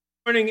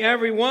Morning,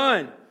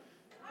 everyone.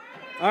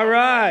 All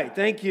right.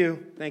 Thank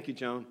you. Thank you,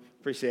 Joan.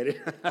 Appreciate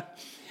it.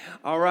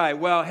 All right.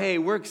 Well, hey,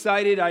 we're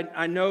excited.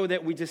 I know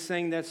that we just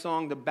sang that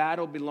song, The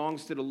Battle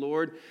Belongs to the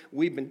Lord.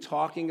 We've been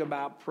talking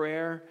about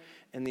prayer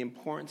and the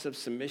importance of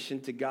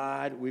submission to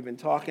God. We've been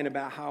talking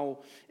about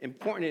how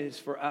important it is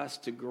for us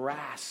to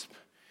grasp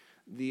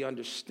the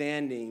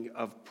understanding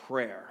of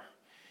prayer.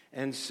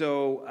 And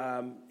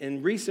so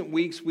in recent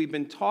weeks, we've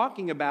been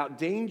talking about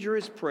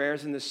dangerous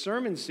prayers in the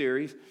sermon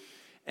series.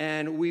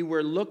 And we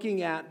were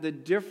looking at the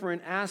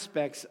different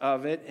aspects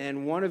of it.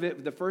 And one of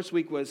it, the first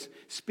week was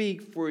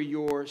Speak, for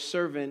your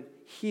servant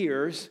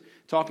hears,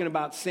 talking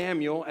about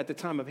Samuel at the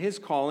time of his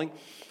calling.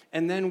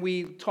 And then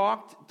we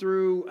talked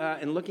through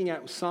and looking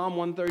at Psalm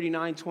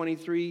 139,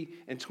 23,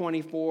 and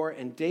 24,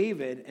 and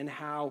David, and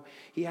how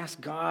he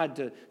asked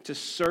God to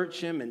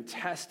search him and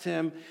test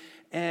him.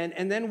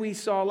 And then we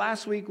saw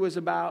last week was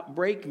about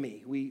break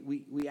me.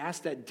 We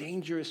asked that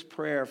dangerous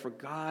prayer for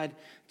God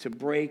to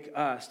break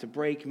us, to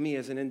break me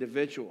as an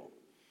individual.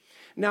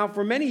 Now,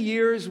 for many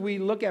years, we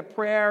look at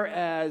prayer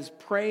as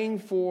praying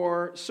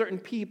for certain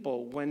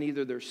people when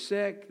either they're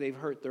sick, they've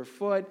hurt their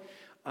foot,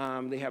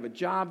 they have a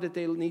job that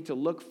they need to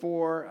look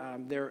for,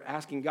 they're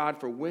asking God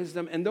for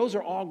wisdom, and those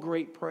are all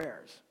great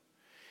prayers.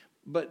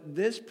 But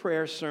this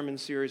prayer sermon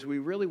series, we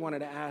really wanted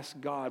to ask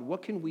God,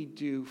 what can we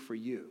do for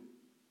you?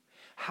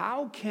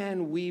 How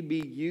can we be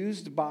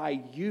used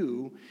by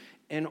you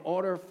in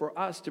order for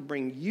us to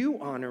bring you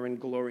honor and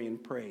glory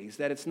and praise?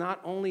 That it's not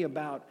only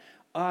about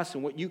us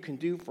and what you can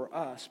do for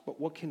us, but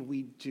what can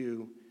we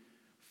do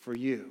for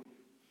you?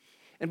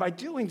 And by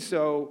doing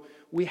so,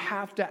 we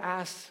have to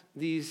ask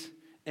these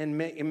and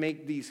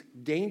make these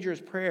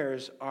dangerous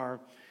prayers our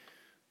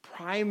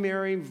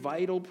primary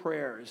vital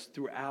prayers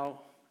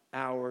throughout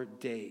our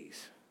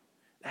days.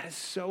 That is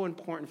so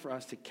important for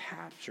us to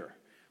capture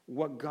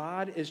what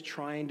God is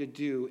trying to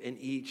do in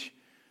each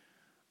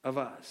of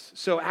us.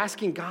 So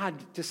asking God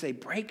to say,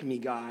 break me,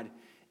 God,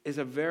 is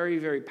a very,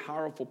 very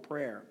powerful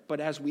prayer.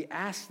 But as we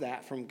ask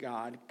that from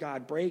God,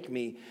 God, break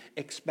me,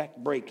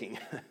 expect breaking.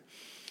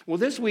 Well,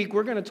 this week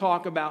we're going to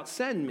talk about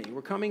send me.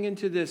 We're coming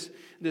into this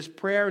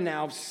prayer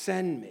now,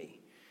 send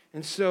me.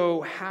 And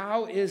so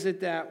how is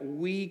it that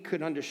we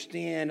could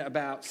understand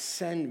about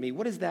send me?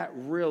 What does that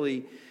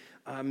really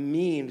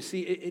mean?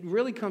 See, it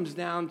really comes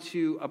down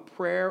to a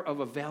prayer of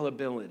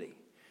availability.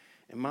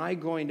 Am I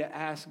going to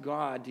ask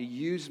God to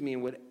use me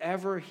in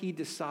whatever he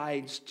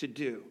decides to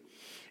do?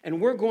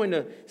 And we're going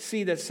to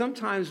see that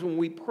sometimes when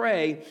we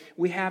pray,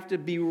 we have to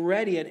be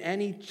ready at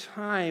any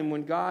time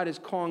when God is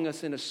calling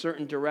us in a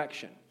certain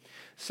direction.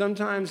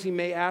 Sometimes he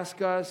may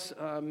ask us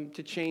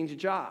to change a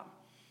job.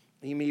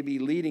 He may be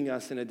leading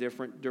us in a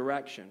different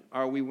direction.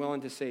 Are we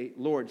willing to say,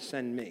 Lord,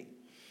 send me?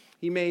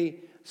 He may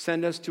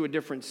send us to a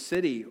different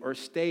city or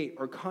state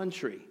or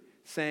country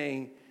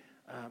saying,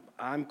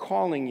 I'm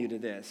calling you to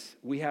this.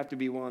 We have to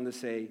be willing to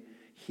say,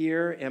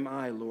 here am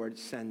I, Lord,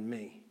 send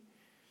me.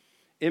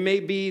 It may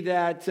be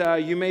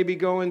that you may be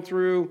going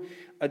through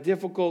a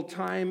difficult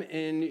time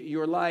in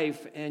your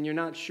life and you're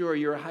not sure.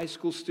 You're a high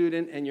school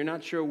student and you're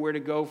not sure where to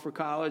go for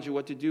college or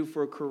what to do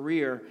for a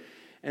career.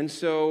 And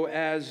so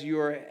as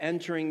you're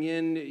entering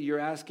in, you're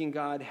asking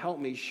God, help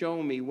me,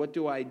 show me, what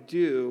do I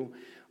do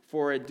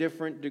for a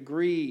different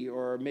degree?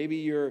 Or maybe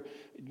you're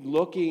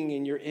looking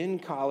and you're in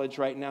college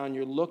right now and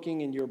you're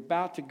looking and you're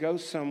about to go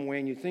somewhere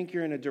and you think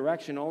you're in a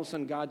direction. All of a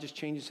sudden God just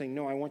changes saying,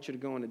 no, I want you to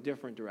go in a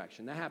different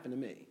direction. That happened to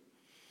me.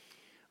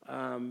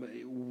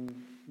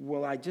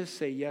 Will I just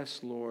say, yes,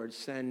 Lord,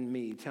 send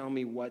me. Tell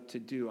me what to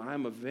do.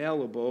 I'm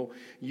available.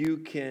 You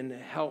can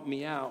help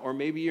me out. Or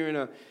maybe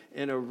you're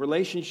in a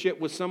relationship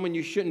with someone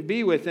you shouldn't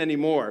be with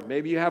anymore.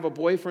 Maybe you have a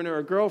boyfriend or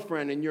a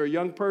girlfriend and you're a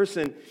young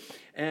person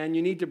and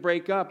you need to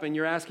break up and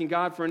you're asking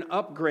God for an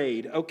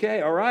upgrade.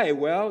 Okay, all right,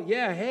 well,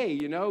 yeah, hey,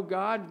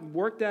 God,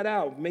 work that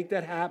out. Make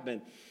that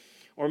happen.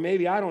 Or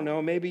maybe, I don't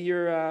know, maybe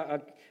you're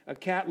a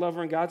cat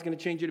lover and God's going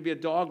to change you to be a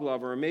dog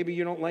lover. Or maybe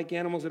you don't like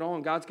animals at all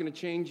and God's going to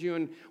change you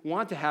and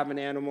want to have an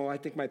animal. I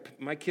think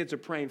my kids are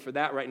praying for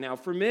that right now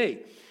for me.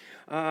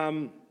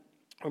 Or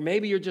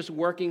maybe you're just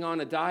working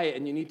on a diet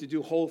and you need to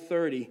do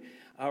Whole30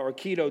 or a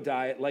keto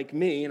diet like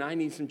me, and I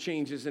need some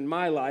changes in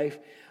my life.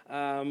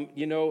 If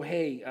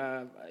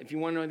you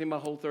want to know anything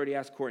about Whole30,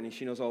 ask Courtney.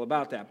 She knows all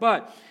about that.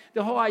 But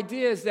the whole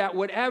idea is that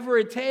whatever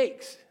it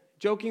takes,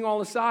 joking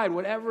all aside,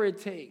 whatever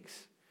it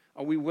takes,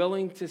 are we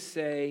willing to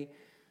say,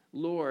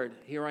 Lord,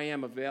 here I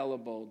am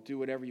available. Do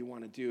whatever you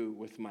want to do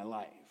with my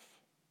life.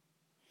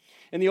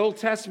 In the Old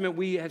Testament,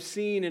 we have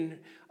seen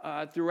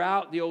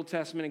throughout the Old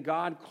Testament, and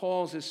God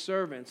calls his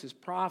servants, his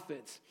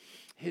prophets,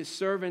 his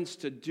servants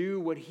to do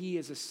what he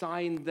has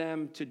assigned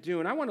them to do.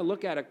 And I want to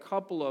look at a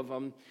couple of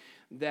them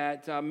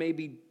that may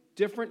be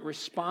different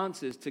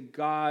responses to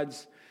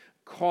God's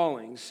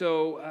calling.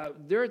 So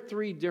there are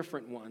three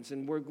different ones,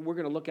 and we're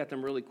going to look at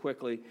them really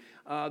quickly.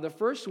 The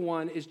first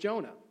one is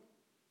Jonah.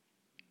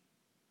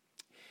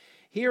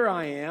 Here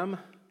I am,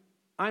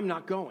 I'm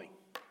not going.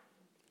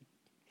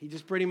 He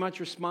just pretty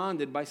much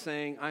responded by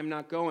saying, I'm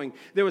not going.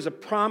 There was a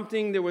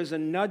prompting, there was a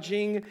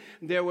nudging,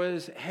 there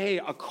was, hey,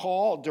 a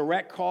call,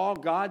 direct call.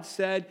 God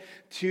said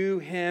to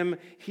him,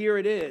 here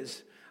it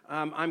is.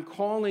 I'm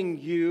calling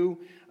you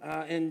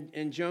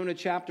in Jonah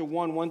chapter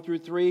 1, 1 through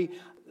 3.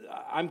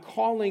 I'm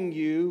calling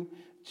you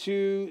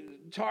to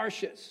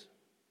Tarshish.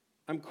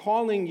 I'm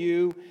calling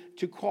you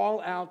to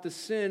call out the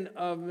sin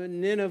of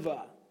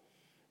Nineveh.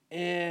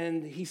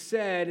 And he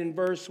said in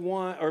verse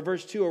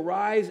 2,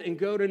 arise and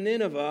go to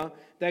Nineveh,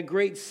 that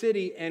great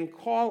city, and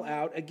call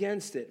out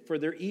against it, for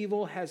their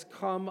evil has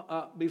come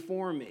up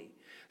before me.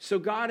 So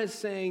God is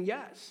saying,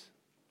 yes,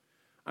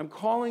 I'm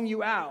calling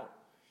you out.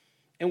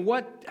 And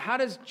how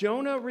does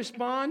Jonah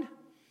respond?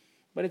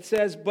 But it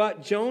says,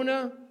 but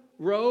Jonah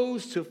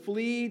rose to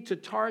flee to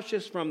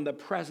Tarshish from the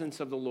presence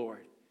of the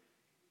Lord.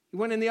 He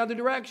went in the other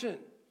direction.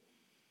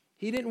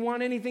 He didn't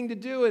want anything to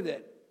do with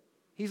it.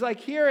 He's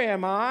like, here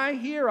am I,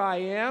 here I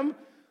am.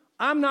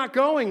 I'm not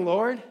going,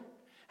 Lord.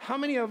 How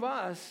many of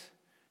us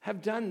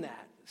have done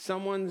that?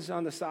 Someone's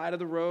on the side of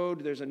the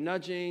road, there's a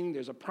nudging,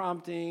 there's a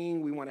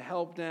prompting, we want to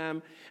help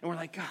them, and we're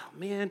like, oh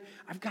man,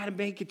 I've got to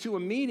make it to a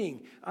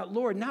meeting.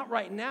 Lord, not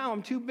right now,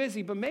 I'm too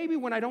busy, but maybe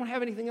when I don't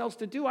have anything else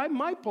to do, I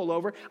might pull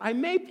over. I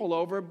may pull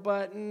over,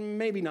 but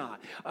maybe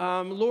not.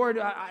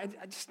 Lord,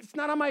 it's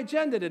not on my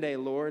agenda today,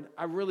 Lord.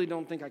 I really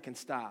don't think I can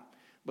stop.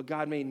 But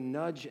God may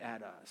nudge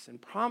at us and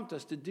prompt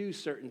us to do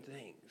certain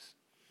things.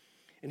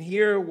 And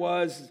here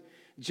was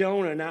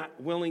Jonah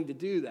not willing to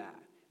do that,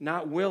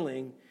 not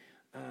willing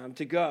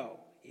to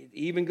go. It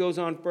even goes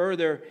on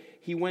further.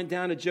 He went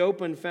down to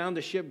Joppa and found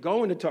a ship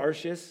going to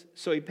Tarshish.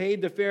 So he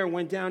paid the fare and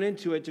went down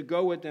into it to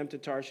go with them to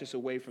Tarshish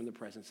away from the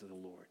presence of the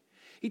Lord.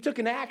 He took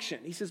an action.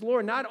 He says,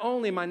 Lord, not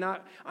only I'm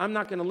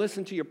not going to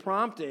listen to your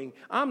prompting,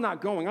 I'm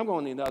not going. I'm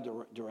going in the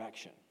other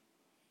direction.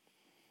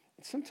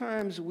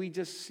 Sometimes we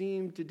just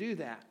seem to do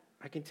that.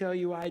 I can tell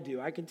you I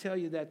do. I can tell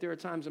you that there are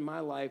times in my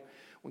life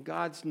when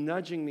God's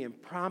nudging me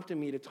and prompting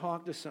me to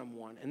talk to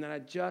someone, and then I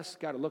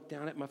just got to look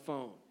down at my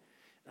phone.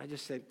 And I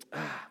just say,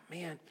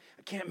 man,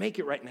 I can't make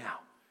it right now.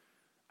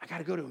 I got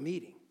to go to a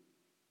meeting.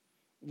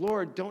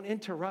 Lord, don't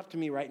interrupt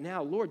me right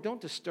now. Lord, don't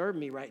disturb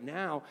me right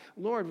now.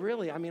 Lord,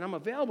 really, I'm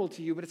available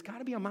to you, but it's got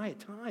to be on my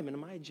time and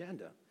on my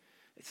agenda.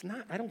 It's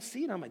not. I don't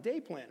see it on my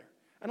day planner.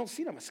 I don't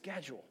see it on my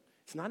schedule.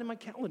 It's not in my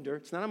calendar.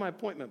 It's not on my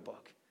appointment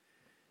book.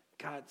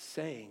 God's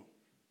saying,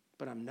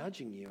 but I'm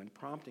nudging you and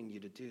prompting you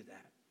to do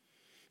that.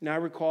 Now, I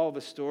recall of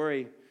a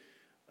story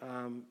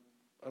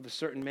of a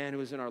certain man who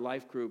was in our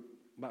life group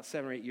about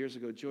 7 or 8 years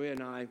ago. Joya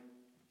and I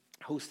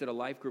hosted a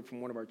life group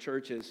from one of our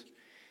churches,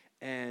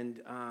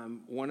 and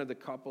one of the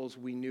couples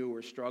we knew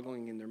were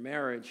struggling in their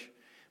marriage,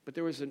 but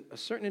there was a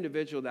certain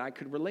individual that I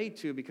could relate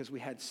to because we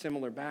had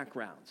similar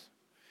backgrounds.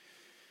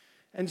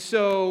 And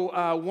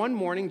so one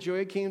morning,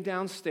 Joya came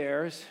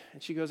downstairs,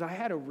 and she goes, I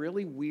had a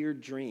really weird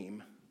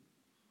dream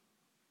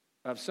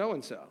of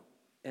so-and-so.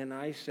 And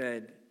I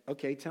said,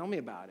 okay, tell me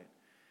about it.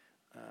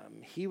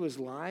 He was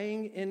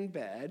lying in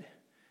bed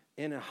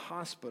in a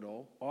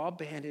hospital, all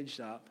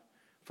bandaged up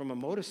from a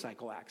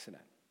motorcycle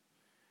accident.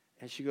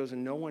 And she goes,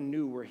 and no one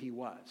knew where he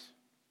was.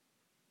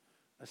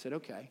 I said,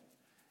 okay.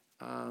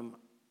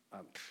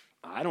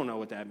 I don't know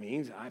what that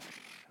means.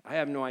 I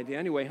have no idea.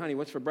 Anyway, honey,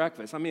 what's for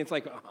breakfast? It's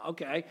like,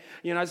 okay.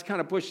 I just kind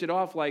of pushed it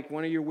off like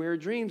one of your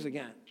weird dreams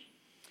again.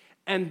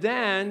 And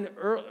then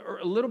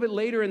a little bit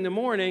later in the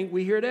morning,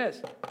 we hear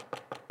this.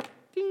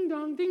 Ding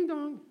dong, ding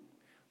dong.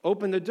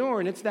 Open the door,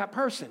 and it's that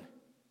person.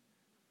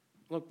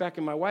 Look back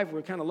at my wife. We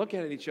were kind of looking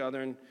at each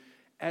other, and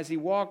as he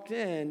walked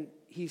in,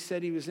 he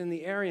said he was in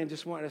the area and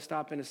just wanted to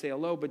stop in and say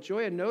hello. But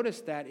Joy had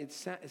noticed that.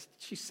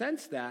 She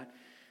sensed that.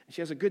 And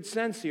she has a good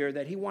sense here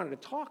that he wanted to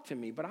talk to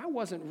me, but I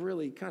wasn't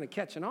really kind of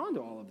catching on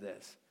to all of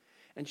this.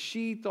 And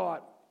she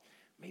thought,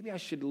 maybe I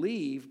should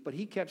leave, but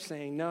he kept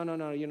saying, no,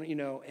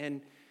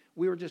 and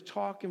we were just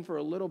talking for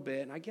a little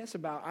bit, and I guess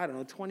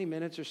about, 20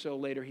 minutes or so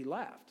later, he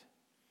left.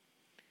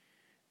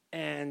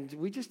 And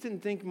we just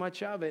didn't think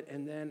much of it,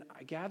 and then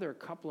I gather a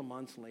couple of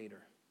months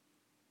later,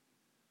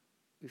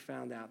 we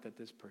found out that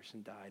this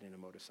person died in a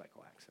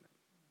motorcycle accident.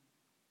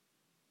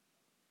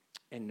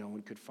 And no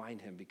one could find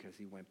him because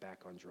he went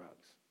back on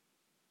drugs.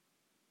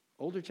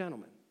 Older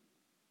gentleman,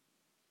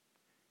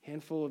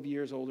 handful of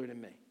years older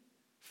than me,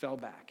 fell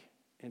back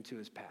into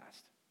his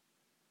past.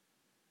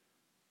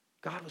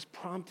 God was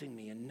prompting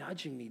me and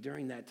nudging me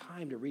during that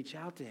time to reach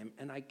out to him,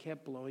 and I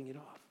kept blowing it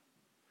off.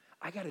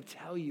 I got to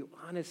tell you,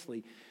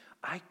 honestly,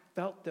 I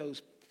felt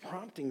those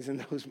promptings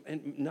and those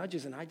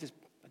nudges, and I just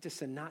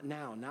said, not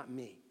now, not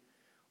me.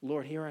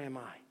 Lord, here I am.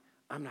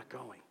 I'm not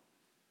going.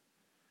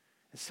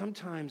 And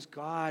sometimes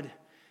God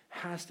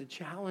has to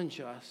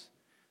challenge us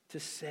to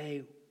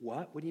say,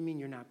 what? What do you mean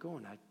you're not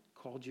going? I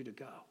called you to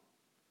go.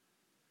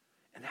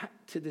 And that,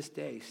 to this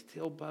day,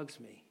 still bugs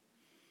me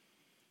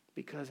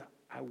because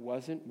I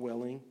wasn't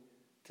willing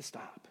to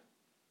stop.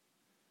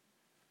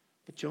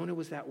 But Jonah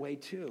was that way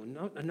too.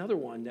 Another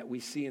one that we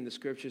see in the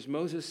scriptures,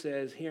 Moses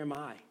says, here am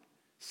I,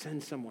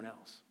 send someone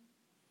else.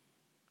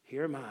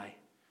 Here am I,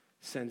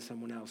 send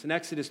someone else. In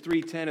Exodus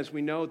 3:10, as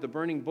we know, the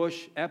burning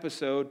bush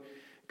episode,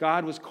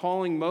 God was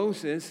calling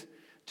Moses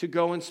to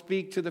go and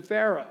speak to the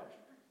Pharaoh.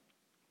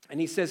 And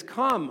he says,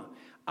 "Come,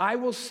 I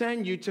will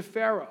send you to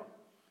Pharaoh,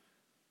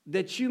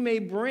 that you may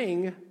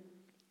bring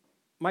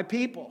my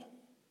people,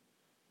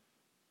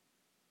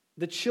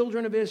 the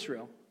children of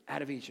Israel,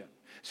 out of Egypt."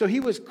 So he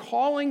was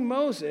calling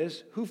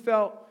Moses, who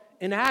felt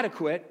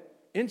inadequate,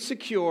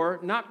 insecure,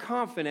 not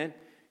confident,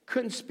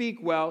 couldn't speak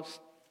well.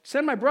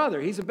 "Send my brother.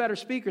 He's a better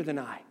speaker than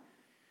I."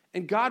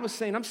 And God was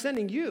saying, "I'm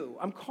sending you.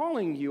 I'm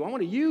calling you. I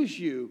want to use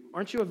you.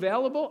 Aren't you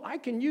available? I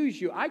can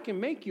use you. I can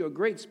make you a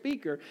great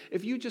speaker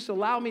if you just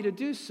allow me to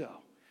do so."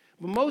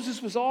 But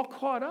Moses was all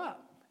caught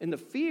up in the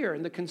fear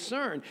and the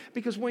concern.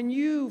 Because when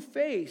you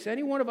face,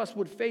 any one of us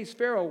would face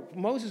Pharaoh.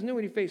 Moses knew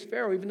when he faced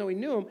Pharaoh, even though he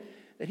knew him,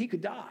 that he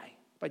could die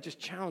by just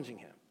challenging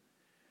him.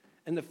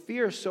 And the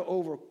fear so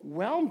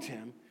overwhelmed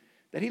him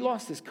that he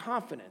lost his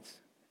confidence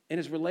in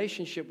his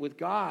relationship with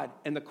God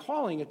and the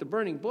calling at the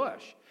burning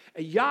bush.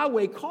 And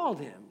Yahweh called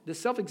him, the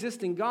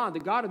self-existing God, the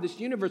God of this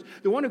universe,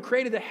 the one who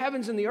created the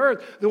heavens and the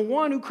earth, the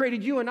one who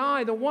created you and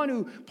I, the one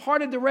who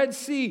parted the Red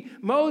Sea.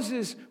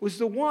 Moses was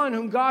the one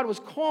whom God was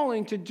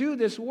calling to do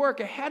this work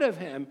ahead of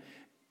him,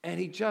 and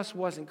he just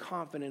wasn't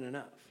confident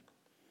enough.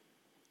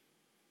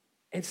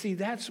 And see,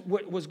 that's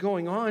what was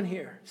going on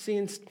here. See,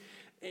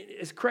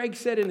 as Craig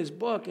said in his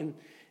book, and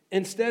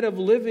instead of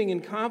living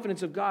in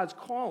confidence of God's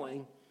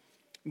calling,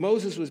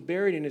 Moses was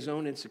buried in his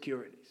own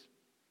insecurities.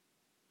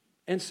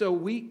 And so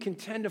we can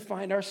tend to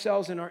find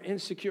ourselves in our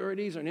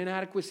insecurities and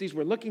inadequacies.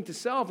 We're looking to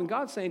self, and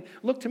God's saying,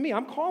 "Look to me,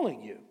 I'm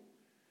calling you.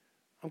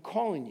 I'm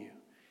calling you."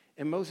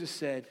 And Moses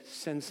said,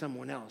 "Send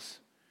someone else,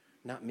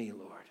 not me,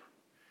 Lord."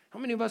 How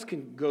many of us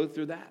can go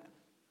through that?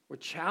 We're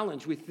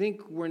challenged. We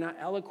think we're not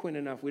eloquent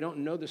enough. We don't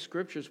know the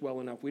scriptures well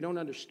enough. We don't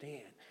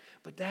understand.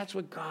 But that's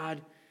what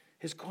God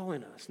is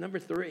calling us. Number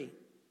 3,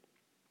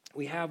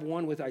 we have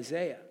one with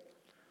Isaiah.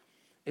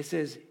 It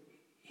says,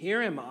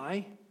 "Here am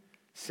I,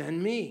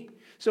 send me."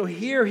 So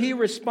here he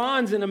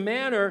responds in a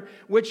manner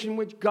in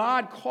which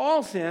God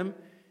calls him,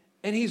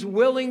 and he's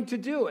willing to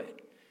do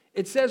it.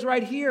 It says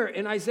right here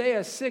in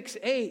Isaiah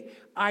 6:8,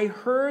 "I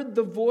heard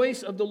the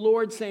voice of the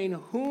Lord saying,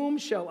 'Whom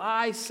shall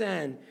I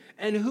send,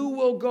 and who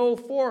will go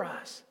for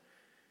us?'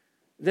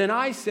 Then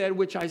I said,"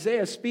 which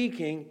Isaiah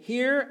speaking,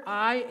 "Here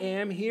I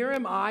am, here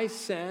am I,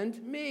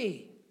 send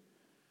me."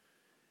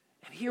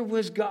 And here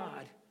was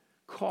God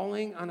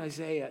calling on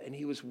Isaiah, and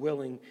he was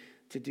willing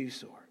to do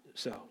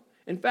so.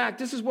 In fact,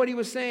 this is what he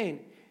was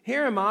saying.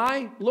 "Here am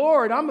I,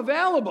 Lord, I'm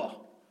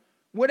available.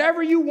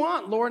 Whatever you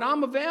want, Lord,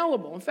 I'm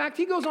available." In fact,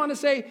 he goes on to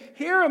say,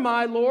 "Here am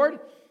I, Lord.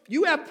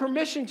 You have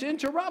permission to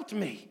interrupt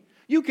me.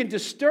 You can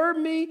disturb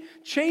me,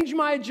 change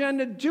my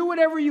agenda, do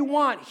whatever you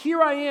want.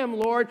 Here I am,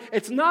 Lord.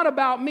 It's not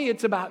about me,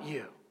 it's about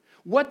you.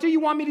 What do you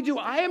want me to do?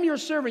 I am your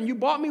servant. You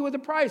bought me with a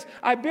price.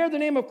 I bear the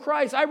name of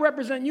Christ. I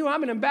represent you.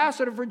 I'm an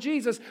ambassador for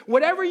Jesus.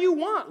 Whatever you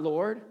want,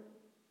 Lord,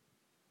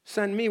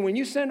 send me." When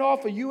you send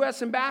off a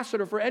U.S.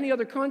 ambassador for any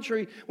other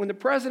country, when the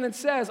president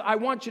says, "I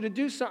want you to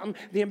do something,"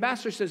 the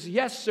ambassador says,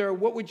 "Yes, sir.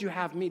 What would you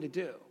have me to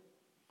do?"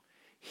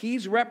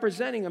 He's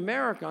representing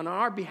America on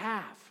our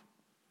behalf,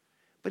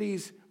 but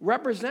he's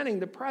representing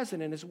the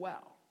president as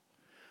well.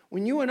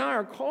 When you and I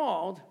are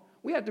called,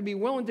 we have to be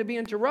willing to be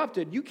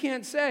interrupted. You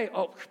can't say,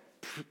 "Oh,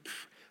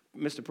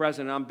 Mr.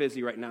 President, I'm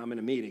busy right now. I'm in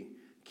a meeting.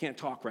 Can't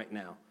talk right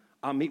now.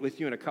 I'll meet with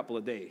you in a couple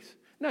of days."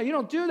 No, you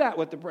don't do that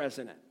with the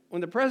president.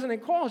 When the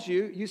president calls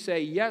you, you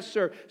say, "Yes,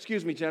 sir.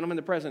 Excuse me, gentlemen,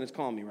 the president's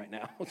calling me right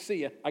now. I'll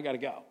see you. I got to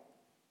go."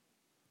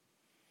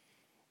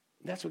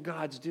 That's what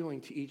God's doing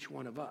to each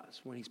one of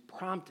us when he's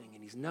prompting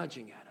and he's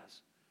nudging at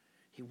us.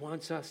 He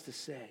wants us to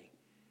say,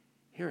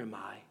 "Here am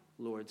I,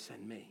 Lord,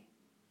 send me."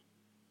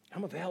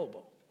 I'm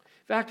available.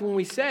 In fact, when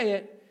we say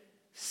it,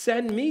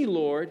 "Send me,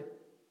 Lord,"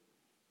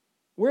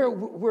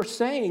 we're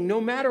saying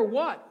no matter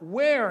what,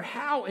 where,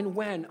 how, and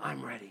when,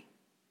 I'm ready.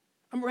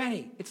 I'm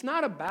ready. It's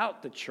not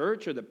about the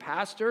church or the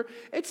pastor.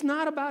 It's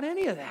not about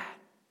any of that.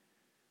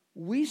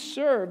 We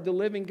serve the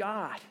living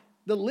God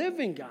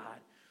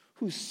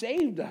who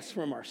saved us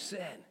from our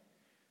sin.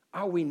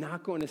 Are we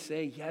not going to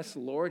say, "Yes,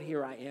 Lord,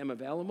 here I am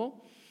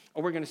available"?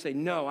 Or we're going to say,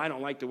 "No, I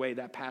don't like the way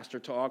that pastor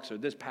talks or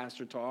this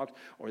pastor talks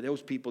or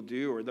those people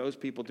do or those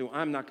people do.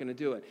 I'm not going to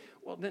do it."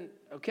 Well, then,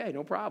 okay,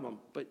 no problem.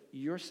 But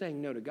you're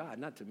saying no to God,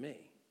 not to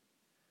me.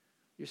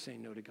 You're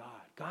saying no to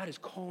God. God is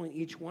calling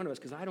each one of us,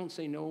 because I don't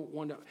say no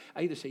one.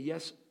 I either say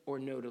yes or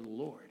no to the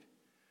Lord.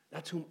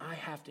 That's whom I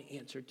have to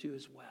answer to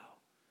as well,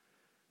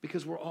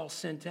 because we're all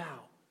sent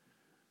out.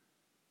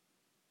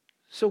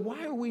 So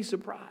why are we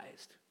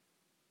surprised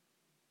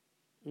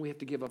when we have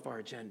to give up our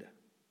agenda?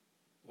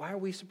 Why are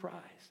we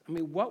surprised? I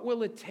mean, what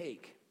will it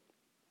take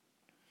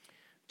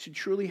to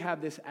truly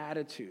have this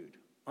attitude,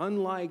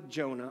 unlike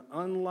Jonah,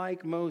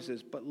 unlike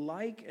Moses, but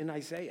like in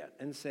Isaiah,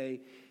 and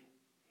say,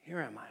 "Here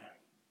am I.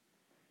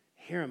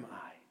 Here am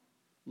I.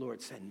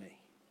 Lord, send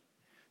me.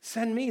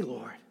 Send me,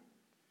 Lord."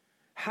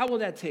 How will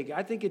that take?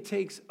 I think it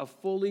takes a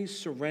fully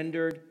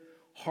surrendered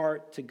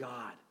heart to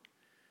God.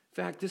 In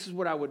fact, this is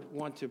what I would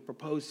want to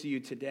propose to you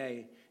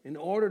today. In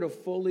order to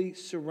fully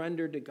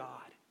surrender to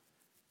God,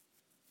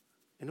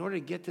 in order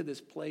to get to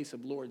this place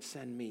of Lord,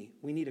 send me,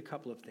 we need a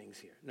couple of things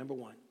here. Number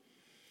one,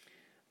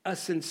 a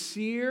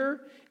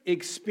sincere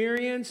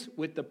experience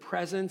with the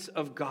presence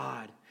of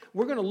God.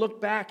 We're going to look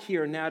back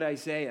here now to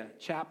Isaiah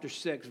chapter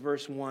 6,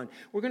 verse 1.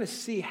 We're going to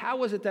see how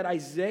was it that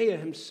Isaiah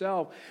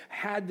himself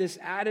had this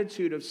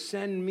attitude of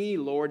send me,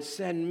 Lord,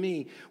 send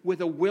me, with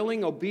a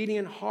willing,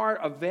 obedient heart,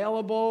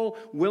 available,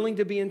 willing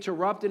to be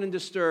interrupted and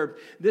disturbed.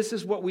 This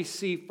is what we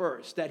see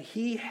first, that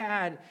he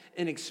had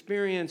an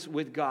experience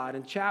with God.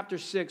 In chapter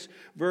 6,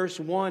 verse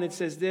 1, it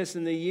says this,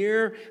 in the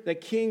year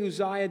that King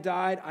Uzziah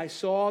died, I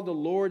saw the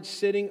Lord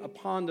sitting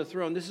upon the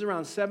throne. This is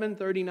around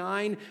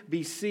 739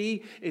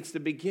 BC. It's the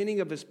beginning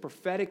of his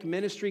prophetic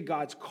ministry.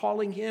 God's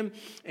calling him.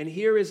 And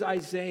here is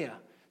Isaiah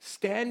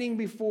standing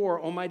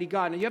before Almighty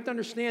God. Now you have to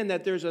understand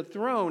that there's a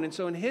throne. And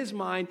so in his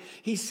mind,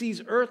 he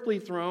sees earthly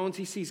thrones.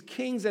 He sees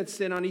kings that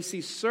sit on. He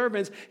sees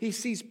servants. He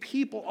sees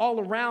people all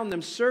around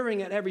them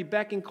serving at every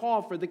beck and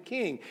call for the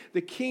king.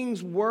 The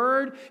king's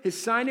word, his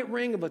signet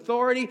ring of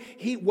authority,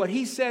 what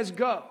he says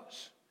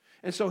goes.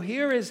 And so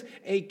here is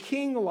a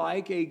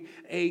king-like,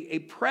 a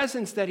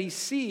presence that he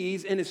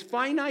sees in his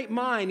finite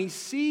mind. He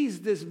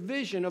sees this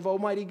vision of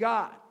Almighty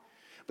God.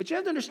 But you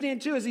have to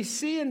understand, too, as he's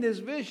seeing this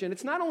vision,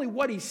 it's not only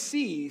what he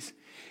sees,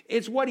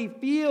 it's what he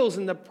feels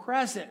in the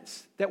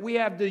presence, that we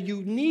have the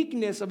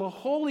uniqueness of a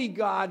holy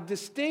God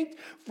distinct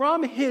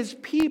from his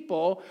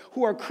people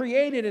who are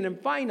created in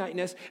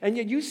infiniteness, and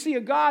yet you see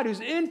a God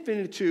who's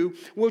infinitude,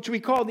 which we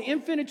call the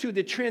infinitude,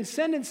 the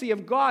transcendency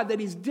of God,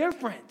 that he's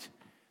different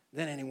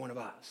than any one of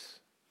us.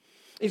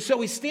 And so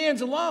he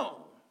stands alone,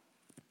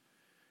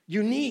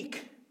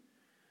 unique,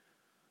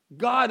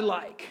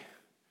 godlike,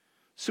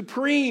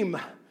 supreme,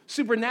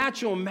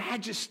 supernatural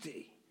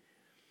majesty,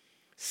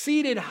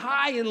 seated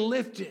high and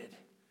lifted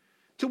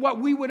to what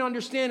we would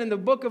understand in the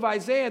book of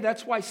Isaiah.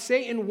 That's why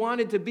Satan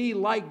wanted to be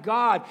like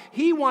God.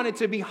 He wanted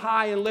to be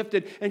high and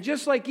lifted. And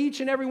just like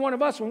each and every one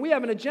of us, when we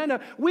have an agenda,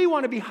 we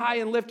want to be high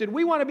and lifted.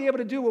 We want to be able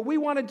to do what we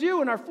want to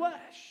do in our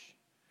flesh.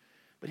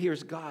 But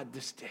here's God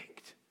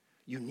distinct,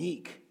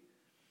 unique.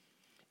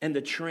 And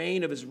the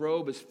train of his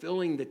robe is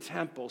filling the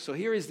temple. So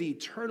here is the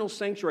eternal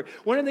sanctuary.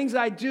 One of the things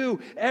I do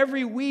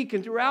every week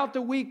and throughout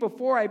the week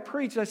before I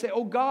preach, I say,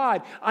 oh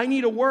God, I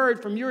need a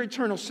word from your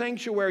eternal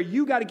sanctuary.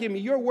 You got to give me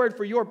your word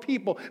for your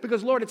people.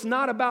 Because Lord, it's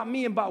not about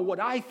me and about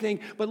what I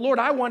think, but Lord,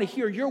 I want to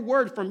hear your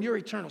word from your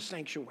eternal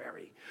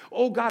sanctuary.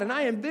 Oh God, and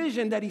I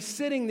envision that he's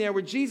sitting there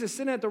with Jesus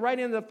sitting at the right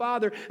hand of the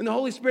Father and the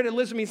Holy Spirit that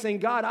lives with me saying,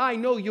 God, I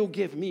know you'll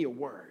give me a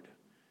word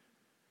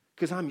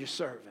because I'm your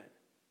servant.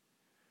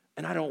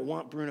 And I don't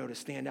want Bruno to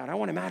stand out. I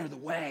want him out of the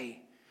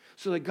way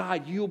so that,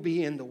 God, you'll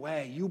be in the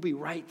way. You'll be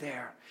right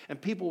there.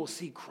 And people will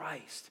see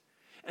Christ.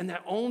 And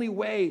that only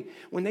way,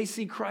 when they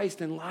see Christ,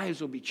 then lives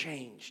will be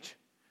changed.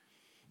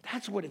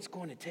 That's what it's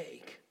going to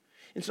take.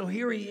 And so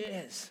here he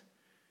is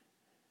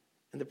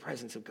in the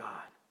presence of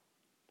God.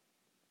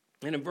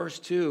 And in verse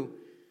 2,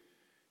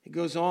 it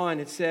goes on.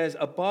 It says,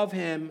 above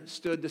him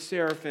stood the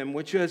seraphim,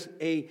 which was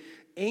an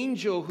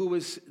angel who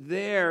was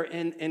there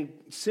and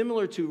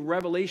similar to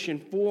Revelation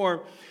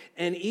 4,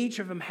 and each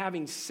of them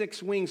having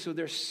 6 wings. So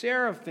there's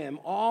seraphim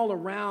all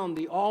around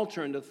the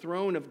altar and the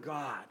throne of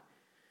God.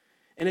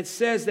 And it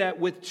says that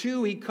with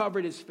 2 he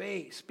covered his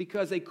face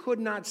because they could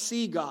not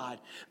see God.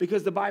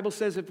 Because the Bible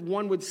says if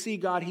one would see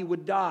God, he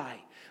would die.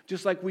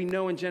 Just like we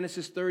know in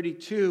Genesis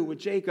 32 with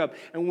Jacob.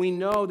 And we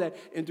know that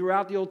and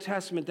throughout the Old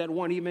Testament that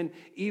one,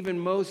 even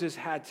Moses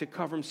had to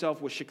cover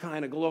himself with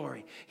Shekinah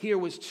glory. Here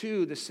was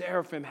 2, the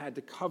seraphim had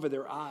to cover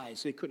their eyes.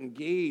 So they couldn't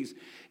gaze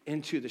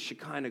into the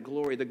Shekinah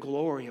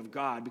glory of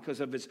God because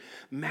of his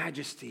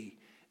majesty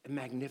and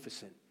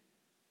magnificent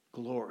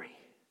glory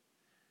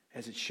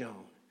as it's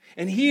shown.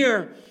 And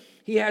here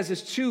he has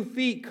his 2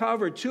 feet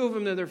covered. 2 of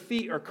them, their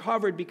feet are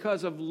covered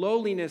because of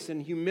lowliness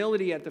and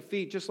humility at the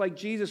feet. Just like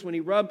Jesus, when he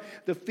rubbed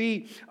the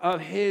feet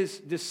of his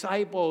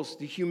disciples,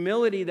 the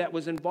humility that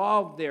was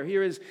involved there.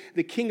 Here is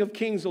the King of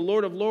Kings, the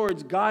Lord of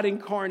Lords, God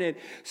incarnate,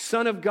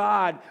 Son of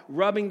God,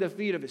 rubbing the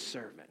feet of his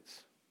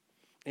servants.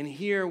 And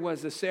here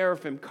was the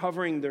seraphim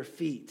covering their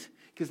feet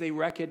because they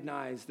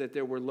recognized that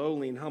they were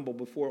lowly and humble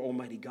before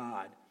Almighty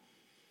God.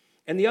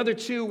 And the other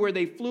 2 where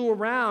they flew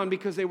around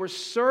because they were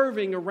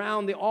serving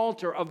around the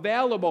altar,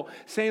 available,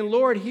 saying,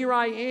 Lord, here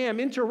I am.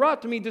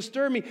 Interrupt me,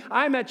 disturb me.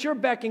 I'm at your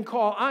beck and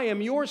call. I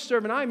am your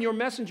servant. I am your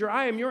messenger.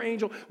 I am your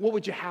angel. What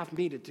would you have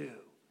me to do?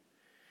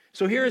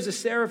 So here is the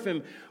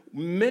seraphim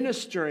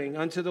ministering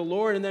unto the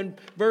Lord. And then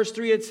verse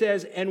 3, it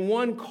says, and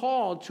one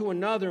called to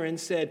another and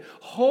said,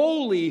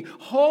 holy,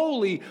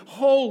 holy,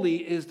 holy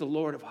is the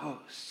Lord of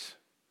hosts.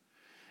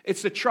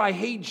 It's the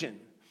trihagion.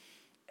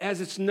 As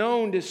it's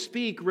known to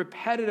speak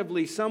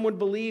repetitively, some would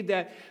believe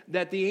that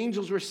the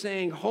angels were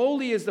saying,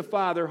 holy is the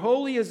Father,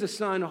 holy is the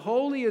Son,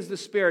 holy is the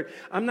Spirit.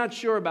 I'm not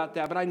sure about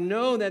that, but I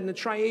know that in the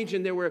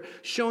triagion they were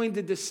showing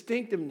the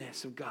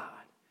distinctiveness of God,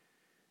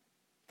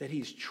 that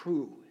he's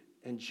true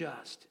and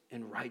just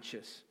and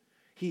righteous.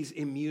 He's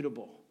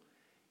immutable.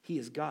 He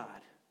is God.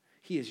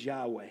 He is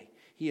Yahweh.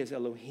 He is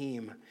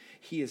Elohim.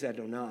 He is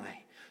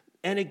Adonai.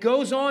 And it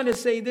goes on to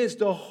say this,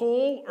 the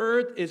whole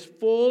earth is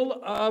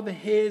full of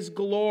his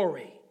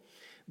glory.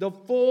 The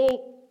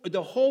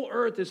whole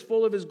earth is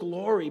full of his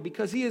glory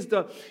because he is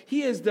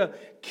the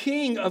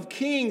King of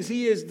kings.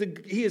 He is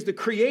the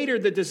creator,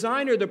 the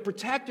designer, the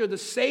protector, the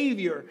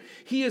savior.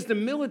 He is the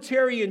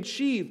military in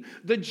chief,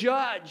 the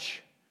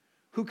judge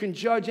who can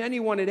judge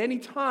anyone at any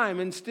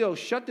time and still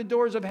shut the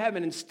doors of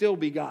heaven and still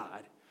be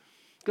God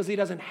because he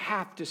doesn't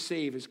have to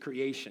save his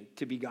creation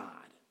to be God.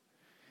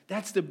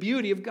 That's the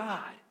beauty of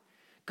God.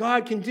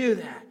 God can do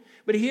that.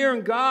 But here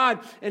in God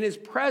and his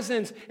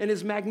presence and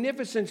his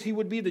magnificence, he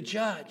would be the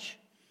judge.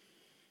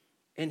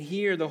 And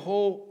here the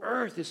whole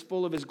earth is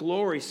full of his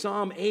glory.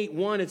 Psalm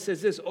 8:1, it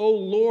says this, O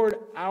Lord,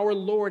 our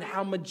Lord,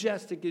 how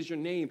majestic is your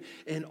name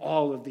in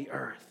all of the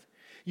earth.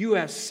 You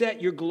have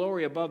set your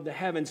glory above the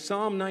heavens.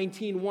 Psalm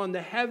 19:1,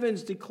 the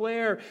heavens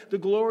declare the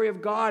glory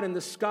of God, and the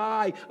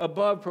sky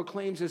above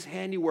proclaims his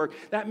handiwork.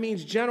 That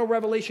means general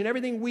revelation.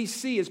 Everything we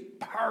see is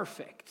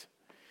perfect.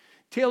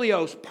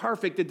 Teleos,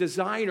 perfect. The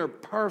designer,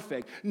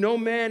 perfect. No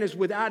man is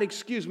without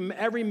excuse.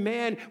 Every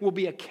man will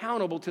be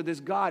accountable to this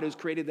God who's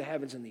created the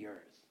heavens and the earth.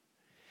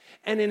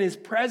 And in his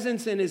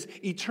presence, in his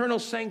eternal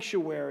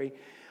sanctuary,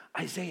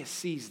 Isaiah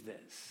sees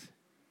this.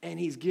 And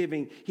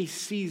he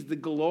sees the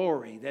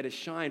glory that is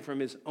shined from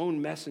his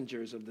own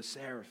messengers of the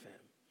seraphim.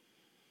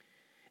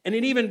 And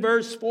in even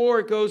verse 4,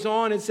 it goes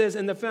on, it says,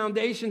 and the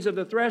foundations of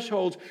the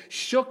thresholds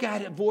shook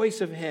at a voice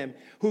of him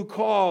who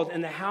called,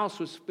 and the house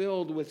was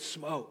filled with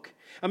smoke.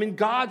 I mean,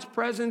 God's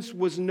presence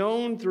was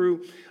known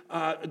through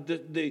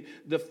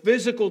the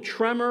physical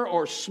tremor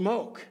or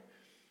smoke.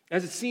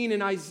 As it's seen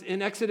in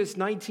Exodus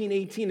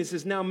 19:18, it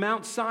says, now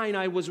Mount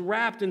Sinai was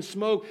wrapped in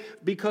smoke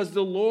because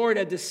the Lord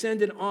had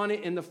descended on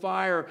it in the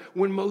fire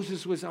when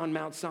Moses was on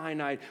Mount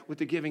Sinai with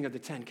the giving of the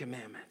Ten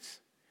Commandments.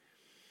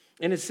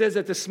 And it says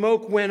that the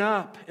smoke went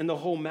up and the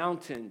whole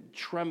mountain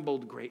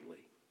trembled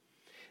greatly.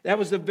 That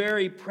was the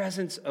very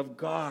presence of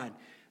God,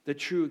 the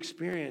true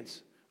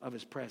experience of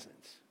his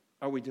presence.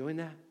 Are we doing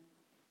that?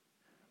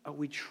 Are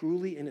we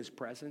truly in his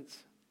presence?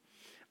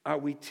 Are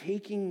we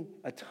taking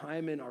a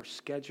time in our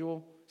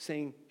schedule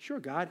saying, sure,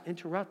 God,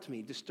 interrupt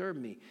me, disturb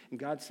me. And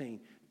God's saying,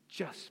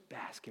 just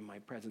bask in my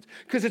presence.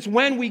 Because it's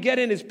when we get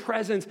in his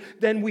presence,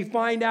 then we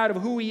find out of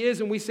who he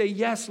is and we say,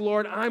 yes,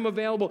 Lord, I'm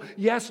available.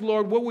 Yes,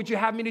 Lord, what would you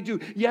have me to do?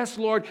 Yes,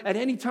 Lord, at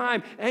any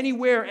time,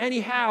 anywhere,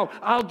 anyhow,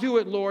 I'll do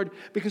it, Lord.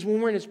 Because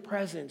when we're in his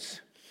presence,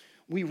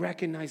 we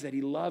recognize that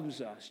he loves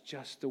us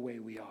just the way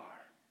we are.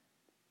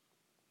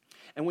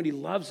 And when he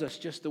loves us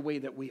just the way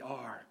that we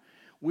are,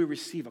 we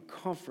receive a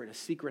comfort, a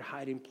secret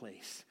hiding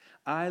place.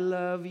 I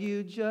love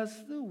you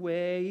just the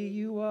way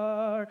you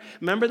are.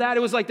 Remember that? It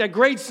was like that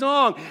great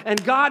song.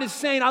 And God is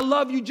saying, I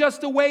love you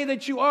just the way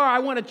that you are. I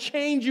want to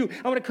change you.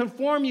 I want to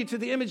conform you to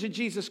the image of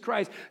Jesus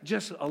Christ.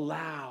 Just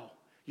allow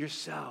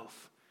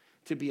yourself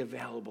to be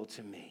available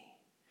to me.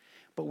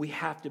 But we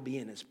have to be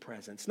in his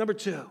presence. Number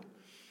 2,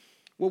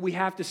 what we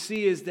have to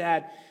see is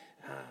that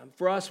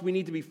for us, we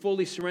need to be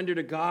fully surrendered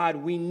to God.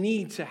 We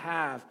need to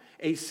have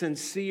a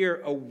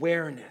sincere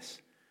awareness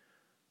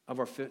of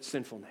our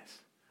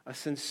sinfulness. A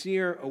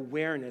sincere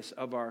awareness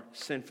of our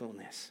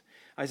sinfulness.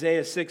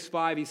 Isaiah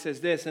 6:5, he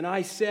says this, and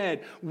I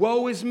said,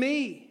 woe is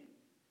me,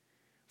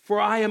 for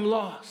I am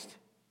lost.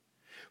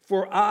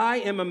 For I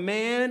am a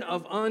man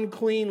of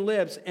unclean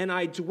lips, and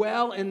I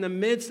dwell in the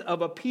midst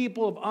of a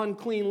people of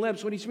unclean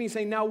lips. What he's mean,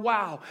 saying, now,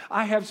 wow,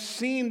 I have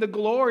seen the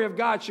glory of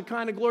God,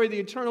 Shekinah glory, the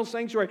eternal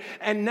sanctuary,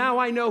 and now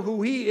I know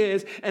who he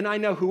is, and I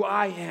know who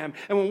I am.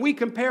 And when we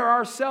compare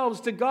ourselves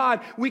to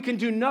God, we can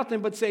do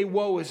nothing but say,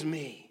 woe is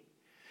me.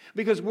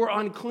 Because we're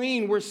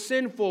unclean, we're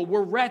sinful,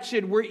 we're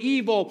wretched, we're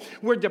evil,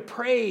 we're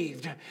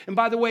depraved. And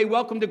by the way,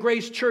 welcome to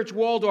Grace Church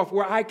Waldorf,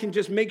 where I can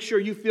just make sure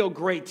you feel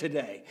great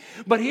today.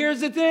 But here's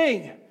the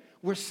thing.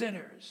 We're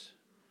sinners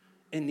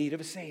in need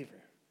of a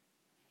Savior.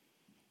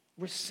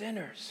 We're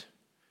sinners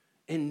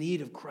in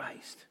need of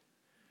Christ.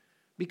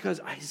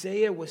 Because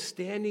Isaiah was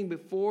standing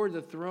before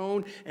the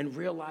throne and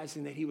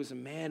realizing that he was a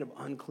man of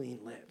unclean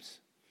lips.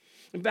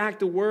 In fact,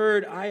 the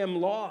word I am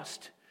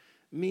lost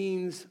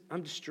means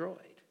I'm destroyed.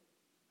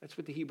 That's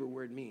what the Hebrew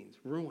word means,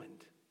 ruined.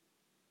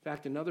 In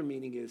fact, another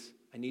meaning is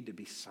I need to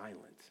be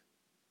silent.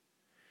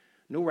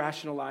 No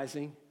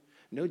rationalizing,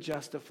 no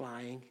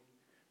justifying,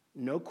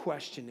 no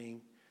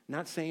questioning,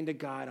 not saying to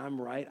God, I'm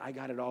right, I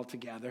got it all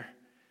together.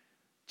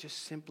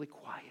 Just simply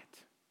quiet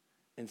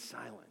and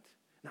silent.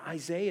 Now,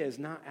 Isaiah is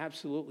not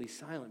absolutely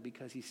silent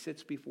because he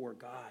sits before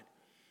God.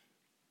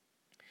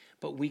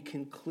 But we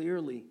can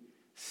clearly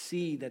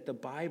see that the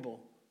Bible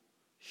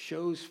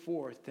shows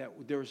forth that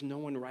there is no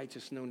one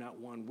righteous, no, not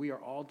one. We are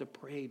all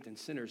depraved and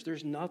sinners.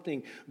 There's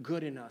nothing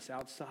good in us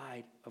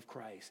outside of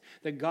Christ.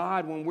 That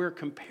God, when we're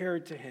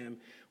compared to him,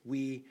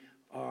 we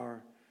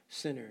are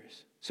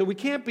sinners. So we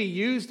can't be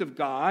used of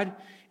God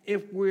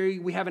if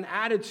we have an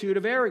attitude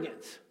of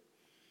arrogance.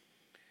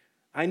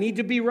 I need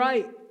to be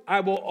right.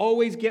 I will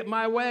always get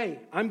my way.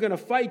 I'm going to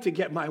fight to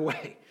get my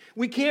way.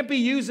 We can't be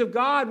used of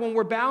God when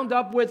we're bound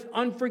up with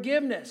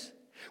unforgiveness.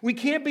 We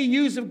can't be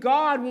used of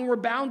God when we're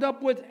bound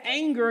up with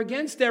anger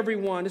against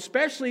everyone,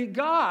 especially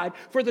God,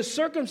 for the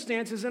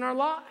circumstances in our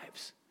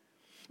lives.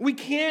 We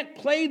can't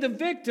play the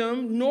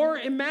victim nor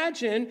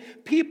imagine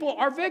people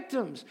are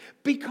victims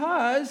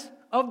because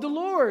of the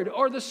Lord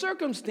or the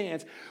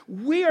circumstance.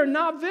 We are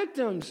not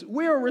victims.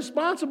 We are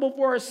responsible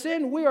for our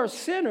sin. We are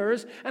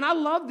sinners. And I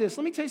love this.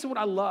 Let me tell you something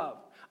what I love.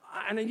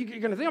 And you're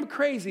going to think I'm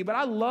crazy, but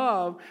I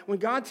love when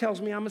God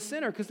tells me I'm a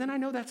sinner because then I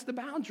know that's the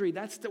boundary.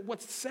 That's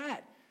what's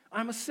set.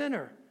 I'm a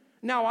sinner.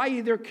 Now, I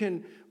either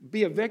can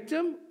be a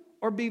victim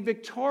or be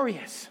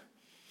victorious.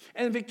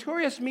 And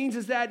victorious means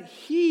is that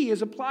he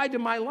is applied to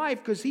my life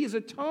because he has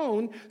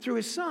atoned through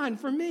his son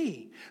for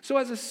me. So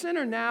as a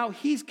sinner now,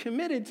 he's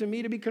committed to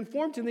me to be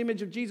conformed to the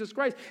image of Jesus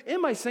Christ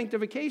in my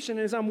sanctification.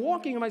 And as I'm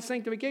walking in my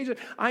sanctification,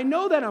 I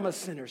know that I'm a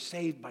sinner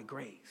saved by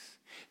grace.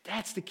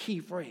 That's the key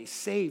phrase,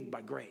 saved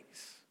by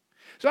grace.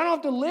 So I don't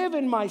have to live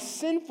in my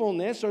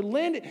sinfulness or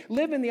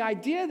live in the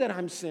idea that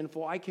I'm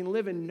sinful. I can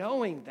live in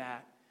knowing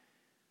that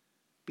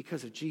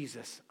because of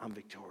Jesus, I'm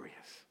victorious.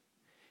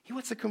 He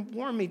wants to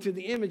conform me to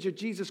the image of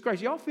Jesus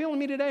Christ. Y'all feeling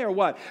me today or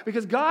what?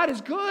 Because God is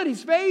good.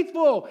 He's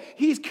faithful.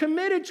 He's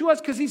committed to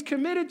us because he's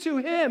committed to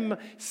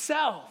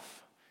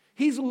himself.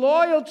 He's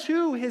loyal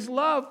to his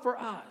love for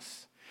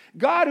us.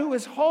 God who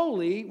is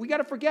holy, we got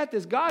to forget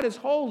this. God is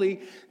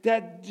holy.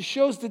 That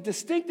shows the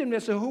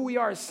distinctiveness of who we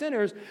are as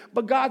sinners.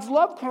 But God's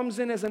love comes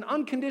in as an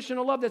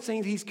unconditional love that's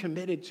saying he's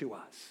committed to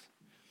us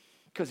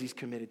because he's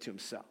committed to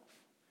himself.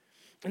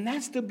 And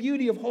that's the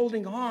beauty of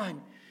holding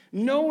on.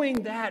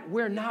 Knowing that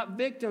we're not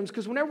victims,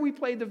 because whenever we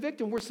play the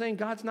victim, we're saying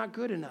God's not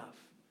good enough.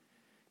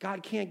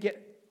 God can't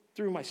get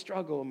through my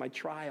struggle and my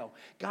trial.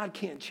 God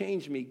can't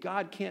change me.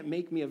 God can't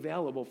make me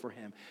available for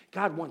him.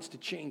 God wants to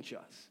change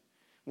us.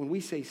 When we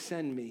say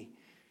send me,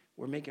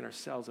 we're making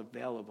ourselves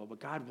available, but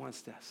God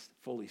wants us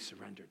fully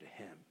surrender to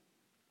him.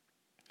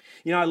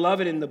 You know, I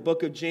love it in the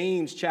book of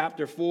James,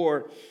 chapter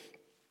 4,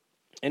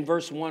 and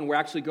verse 1. We're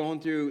actually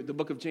going through the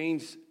book of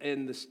James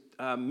in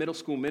the middle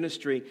school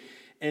ministry.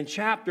 In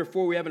chapter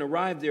 4, we haven't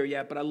arrived there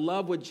yet, but I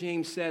love what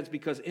James says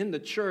because in the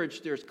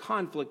church, there's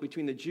conflict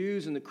between the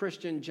Jews and the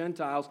Christian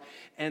Gentiles,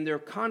 and their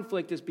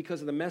conflict is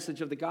because of the message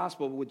of the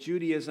gospel with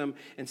Judaism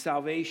and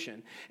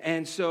salvation.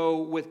 And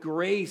so with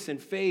grace and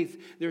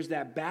faith, there's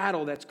that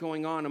battle that's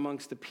going on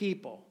amongst the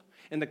people.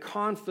 And the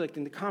conflict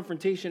and the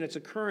confrontation that's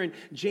occurring,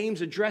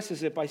 James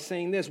addresses it by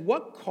saying this: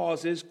 what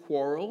causes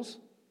quarrels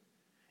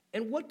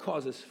and what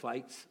causes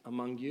fights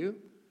among you?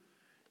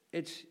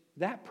 It's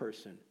that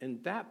person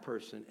and that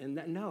person and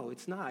that. No,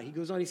 it's not. He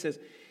goes on, he says,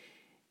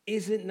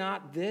 is it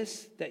not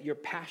this that your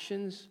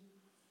passions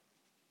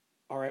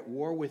are at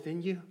war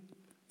within you?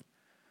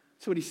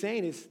 So what he's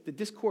saying is the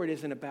discord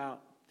isn't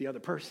about the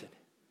other person.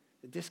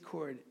 The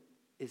discord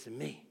is in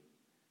me.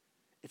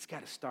 It's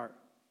got to start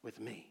with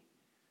me.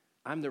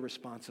 I'm the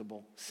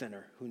responsible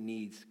sinner who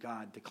needs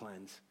God to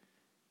cleanse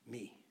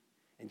me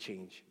and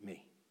change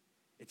me.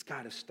 It's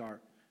got to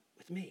start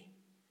with me.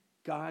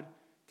 God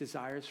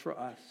desires for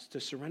us to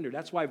surrender.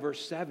 That's why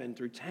verse 7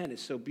 through 10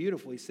 is so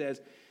beautiful. He says,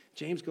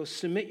 James goes,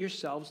 submit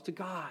yourselves to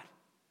God.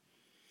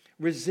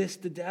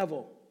 Resist the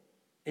devil,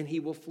 and he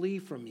will flee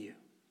from you.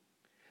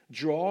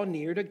 Draw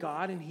near to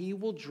God, and he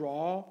will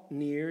draw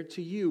near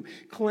to you.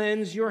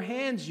 Cleanse your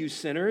hands, you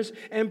sinners,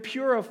 and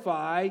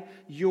purify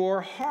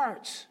your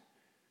hearts,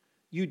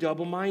 you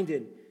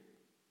double-minded.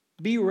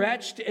 Be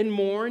wretched and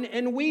mourn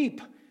and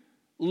weep.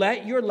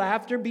 Let your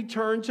laughter be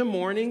turned to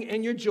mourning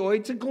and your joy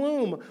to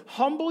gloom.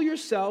 Humble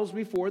yourselves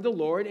before the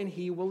Lord, and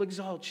he will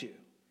exalt you.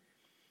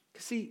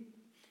 See,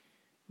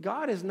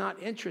 God is not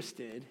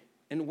interested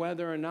in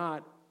whether or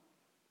not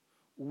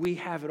we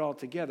have it all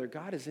together.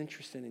 God is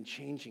interested in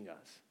changing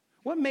us.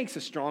 What makes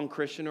a strong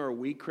Christian or a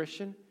weak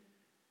Christian?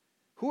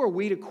 Who are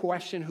we to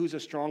question who's a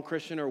strong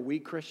Christian or a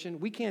weak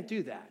Christian? We can't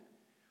do that.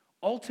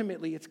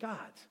 Ultimately, it's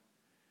God's.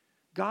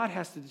 God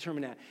has to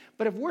determine that.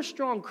 But if we're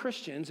strong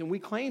Christians and we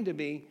claim to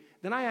be,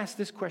 then I ask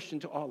this question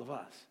to all of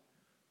us.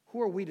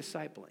 Who are we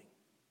discipling?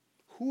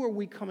 Who are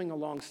we coming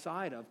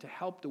alongside of to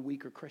help the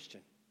weaker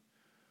Christian?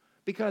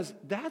 Because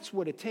that's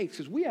what it takes.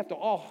 Because we have to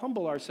all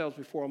humble ourselves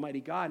before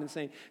Almighty God and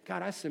saying,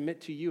 God, I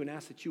submit to you and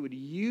ask that you would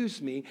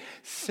use me,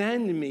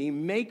 send me,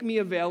 make me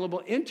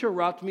available,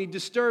 interrupt me,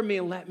 disturb me,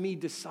 and let me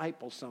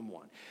disciple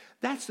someone.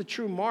 That's the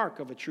true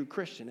mark of a true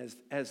Christian,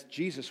 as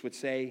Jesus would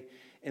say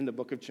in the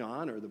book of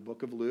John or the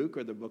book of Luke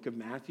or the book of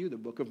Matthew, the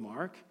book of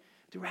Mark.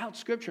 Throughout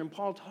Scripture, and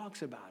Paul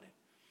talks about it.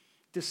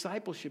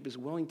 Discipleship is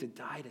willing to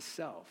die to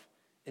self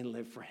and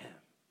live for him.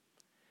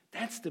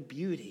 That's the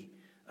beauty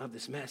of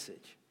this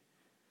message.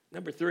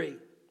 Number 3,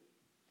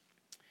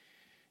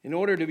 in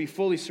order to be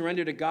fully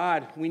surrendered to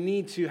God, we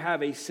need to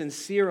have a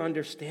sincere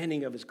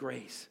understanding of his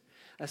grace.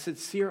 A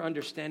sincere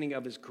understanding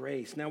of his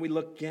grace. Now we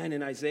look again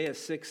in Isaiah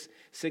 6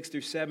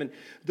 through 7.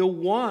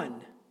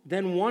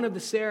 Then one of the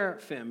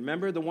seraphim,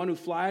 remember the one who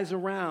flies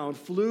around,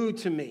 flew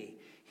to me.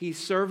 He's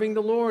serving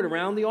the Lord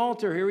around the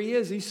altar. Here he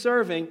is, he's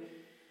serving,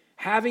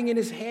 having in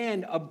his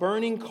hand a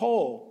burning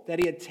coal that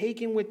he had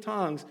taken with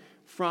tongs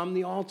from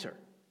the altar.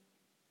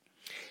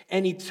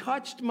 And he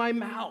touched my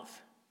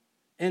mouth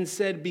and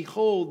said,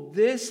 behold,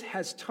 this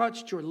has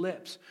touched your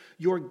lips.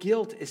 Your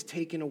guilt is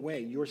taken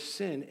away. Your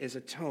sin is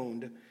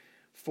atoned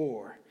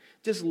for.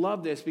 Just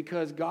love this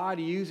because God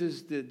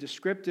uses the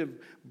descriptive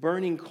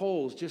burning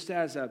coals just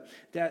as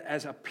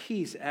a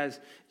piece, as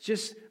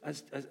just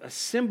a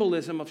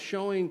symbolism of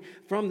showing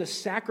from the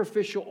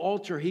sacrificial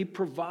altar, he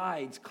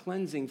provides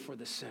cleansing for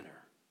the sinner.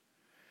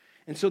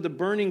 And so the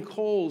burning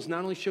coals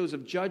not only shows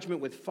of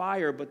judgment with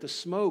fire, but the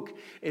smoke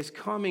is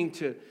coming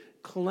to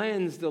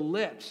cleanse the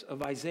lips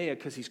of Isaiah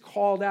because he's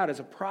called out as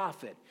a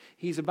prophet.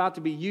 He's about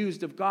to be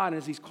used of God. And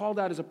as he's called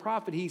out as a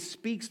prophet, he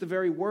speaks the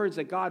very words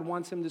that God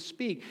wants him to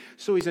speak.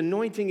 So he's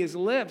anointing his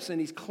lips and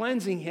he's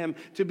cleansing him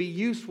to be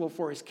useful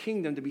for his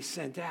kingdom to be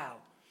sent out.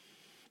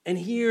 And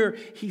here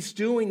he's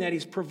doing that.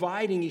 He's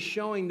providing. He's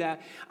showing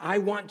that I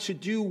want to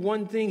do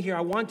one thing here.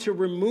 I want to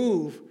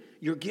remove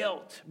your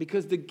guilt,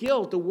 because the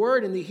guilt, the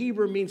word in the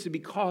Hebrew means to be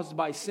caused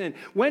by sin.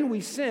 When we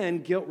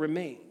sin, guilt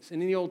remains.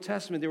 And in the Old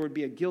Testament, there would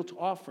be a guilt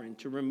offering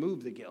to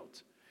remove the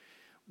guilt.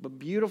 But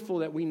beautiful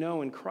that we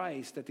know in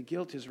Christ that the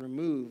guilt is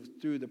removed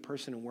through the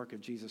person and work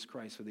of Jesus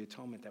Christ for the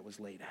atonement that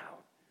was laid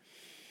out.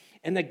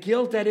 And the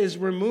guilt that is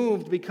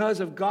removed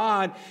because of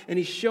God, and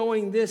he's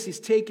showing this, he's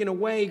taken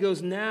away. He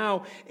goes,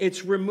 now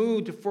it's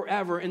removed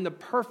forever. In the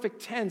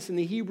perfect tense in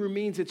the Hebrew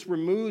means it's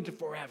removed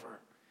forever.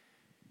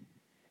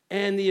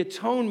 And the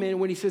atonement,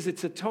 when he says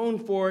it's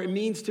atoned for, it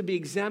means to be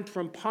exempt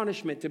from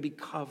punishment, to be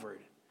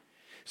covered.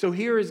 So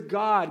here is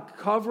God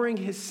covering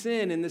his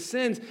sin and the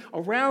sins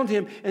around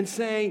him and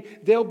saying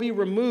they'll be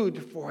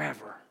removed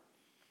forever.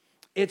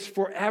 It's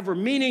forever.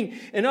 Meaning,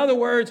 in other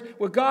words,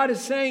 what God is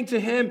saying to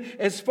him,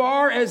 as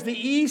far as the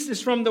east is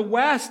from the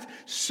west,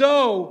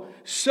 so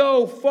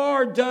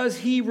far does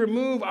he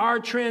remove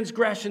our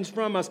transgressions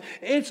from us.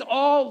 It's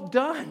all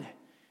done.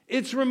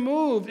 It's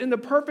removed. In the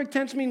perfect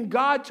tense, meaning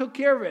God took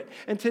care of it.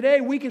 And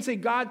today we can say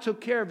God took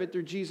care of it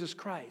through Jesus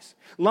Christ.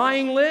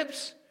 Lying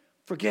lips,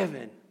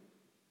 forgiven.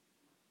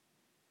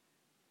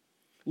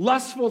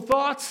 Lustful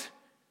thoughts,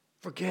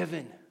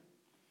 forgiven.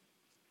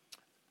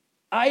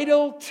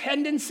 Idle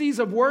tendencies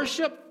of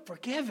worship,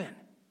 forgiven.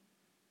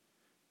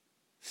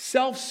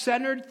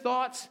 Self-centered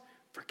thoughts,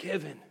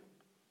 forgiven.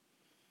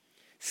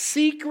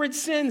 Secret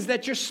sins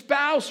that your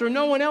spouse or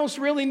no one else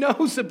really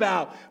knows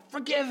about,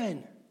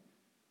 forgiven.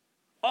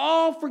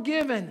 All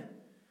forgiven.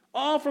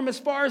 All from as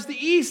far as the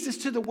east is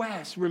to the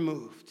west,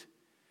 removed.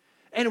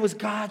 And it was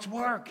God's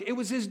work. It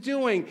was his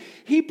doing.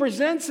 He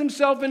presents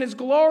himself in his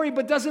glory,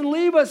 but doesn't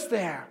leave us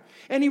there.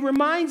 And he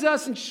reminds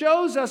us and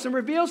shows us and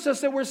reveals to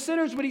us that we're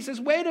sinners, but he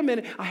says, wait a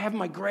minute, I have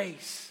my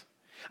grace.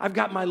 I've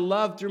got my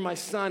love through my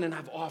son, and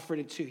I've offered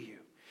it to you.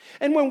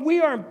 And when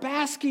we are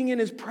basking in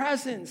his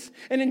presence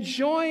and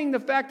enjoying the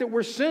fact that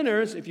we're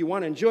sinners, if you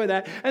want to enjoy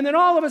that, and then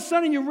all of a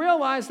sudden you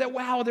realize that,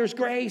 wow, there's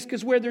grace,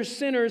 because where there's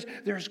sinners,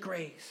 there's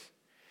grace.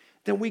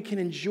 Then we can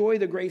enjoy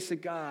the grace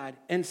of God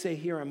and say,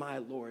 here am I,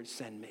 Lord,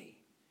 send me.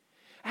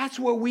 That's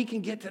where we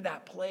can get to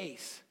that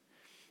place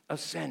of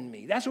send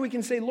me. That's where we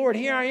can say, Lord,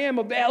 here I am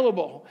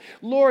available.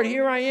 Lord,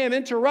 here I am,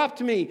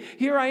 interrupt me.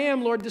 Here I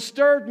am, Lord,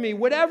 disturb me.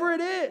 Whatever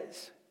it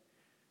is,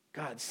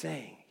 God's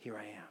saying, here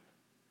I am.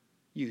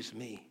 Use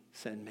me.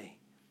 Send me.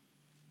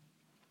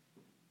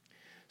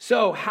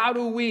 So, how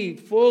do we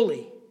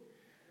fully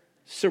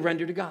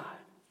surrender to God?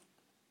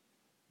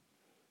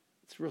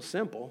 It's real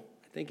simple.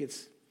 I think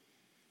it's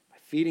by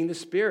feeding the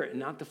Spirit and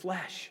not the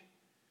flesh.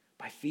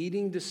 By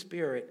feeding the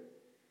Spirit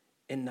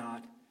and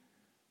not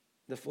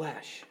the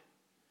flesh.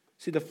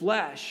 See, the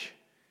flesh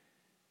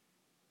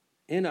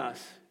in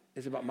us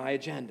is about my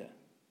agenda.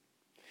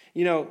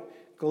 You know,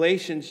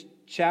 Galatians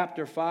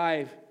chapter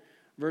 5,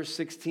 verse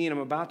 16, I'm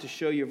about to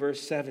show you verse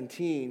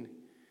 17,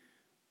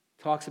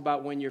 talks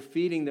about when you're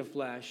feeding the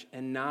flesh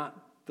and not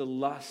the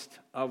lust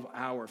of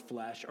our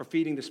flesh, or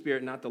feeding the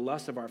Spirit, not the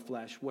lust of our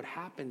flesh. What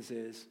happens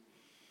is,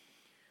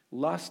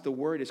 lust, the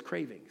word is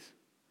cravings.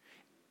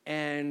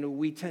 And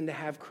we tend to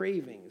have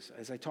cravings,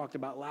 as I talked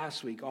about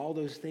last week, all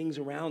those things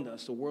around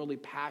us, the worldly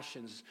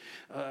passions,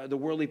 the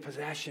worldly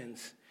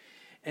possessions.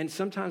 And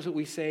sometimes what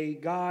we say,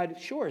 God,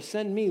 sure,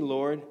 send me,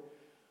 Lord,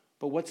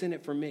 but what's in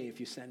it for me if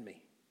you send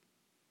me?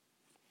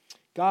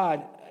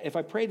 God, if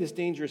I pray this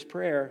dangerous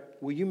prayer,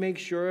 will you make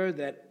sure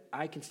that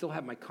I can still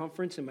have my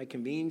comforts and my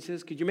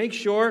conveniences? Could you make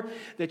sure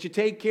that you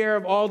take care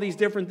of all these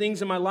different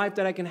things in my life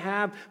that I can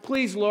have?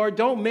 Please, Lord,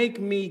 don't make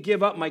me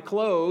give up my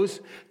clothes.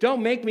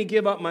 Don't make me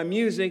give up my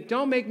music.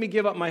 Don't make me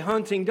give up my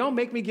hunting. Don't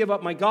make me give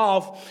up my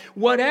golf.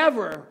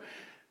 Whatever.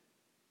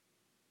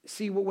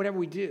 See, whatever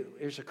we do,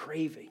 there's a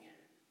craving.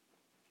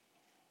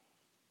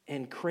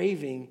 And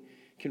craving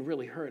can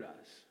really hurt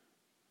us.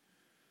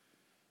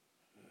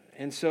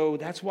 And so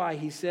that's why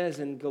he says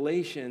in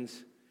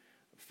Galatians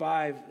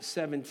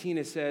 5:17,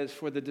 it says,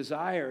 for the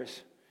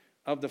desires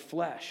of the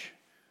flesh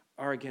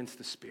are against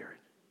the Spirit.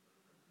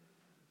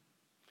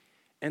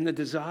 And the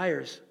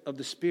desires of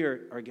the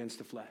Spirit are against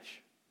the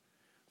flesh.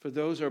 For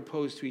those are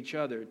opposed to each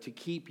other to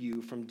keep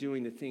you from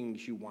doing the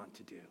things you want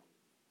to do.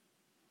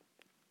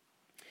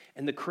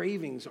 And the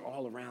cravings are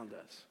all around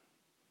us.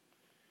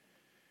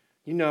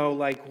 You know,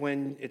 like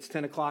when it's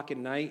 10 o'clock at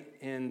night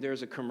and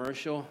there's a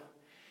commercial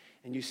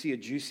and you see a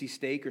juicy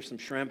steak or some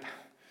shrimp,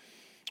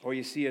 or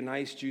you see a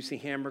nice juicy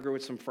hamburger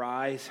with some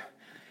fries,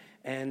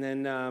 and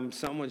then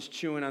someone's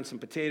chewing on some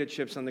potato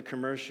chips on the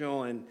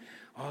commercial, and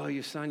oh,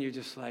 your son, you're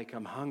just like,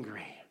 I'm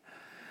hungry.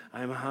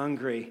 I'm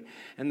hungry.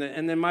 And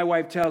then my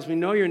wife tells me,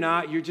 no, you're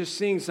not. You're just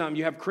seeing something.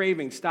 You have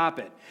cravings. Stop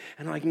it.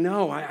 And I'm like,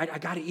 no, I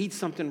got to eat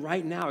something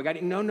right now.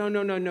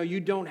 No. You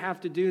don't have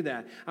to do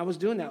that. I was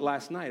doing that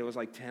last night. It was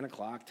like 10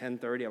 o'clock,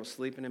 10:30. I was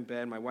sleeping in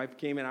bed. My wife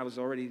came in. I was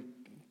already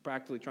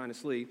practically trying to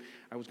sleep.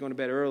 I was going to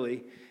bed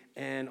early.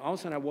 And all of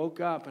a sudden I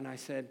woke up and I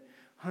said,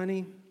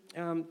 honey,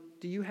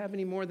 do you have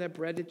any more of that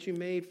bread that you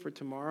made for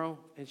tomorrow?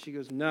 And she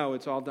goes, no,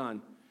 it's all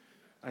done.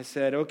 I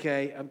said,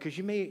 okay, because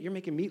you're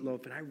making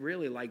meatloaf, and I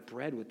really like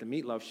bread with the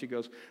meatloaf. She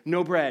goes,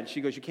 no bread. She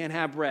goes, you can't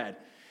have bread.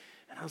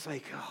 And I was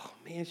like, oh,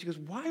 man. She goes,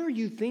 why are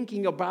you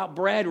thinking about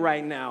bread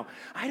right now?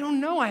 I don't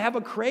know. I have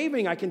a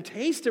craving. I can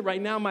taste it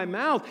right now in my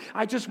mouth.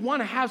 I just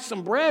want to have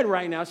some bread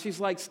right now.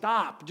 She's like,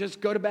 stop. Just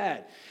go to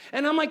bed.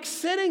 And I'm like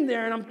sitting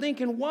there, and I'm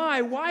thinking,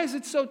 why? Why is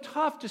it so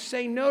tough to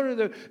say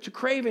no to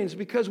cravings?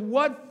 Because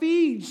what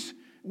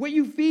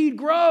you feed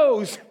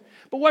grows,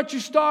 but what you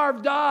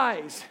starve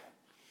dies.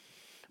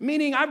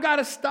 Meaning I've got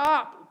to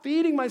stop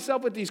feeding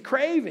myself with these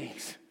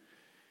cravings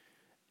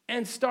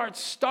and start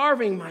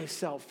starving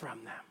myself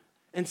from them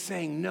and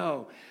saying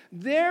no.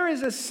 There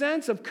is a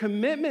sense of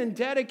commitment and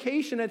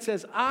dedication that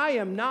says, I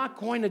am not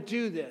going to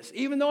do this,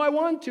 even though I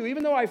want to,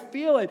 even though I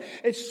feel it.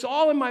 It's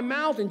all in my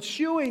mouth and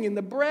chewing and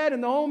the bread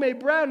and the homemade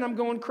bread, and I'm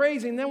going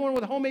crazy. And then when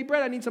with homemade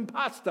bread, I need some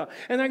pasta.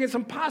 And then I get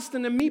some pasta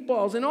and the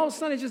meatballs, and all of a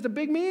sudden it's just a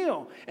big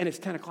meal. And it's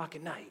 10 o'clock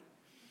at night.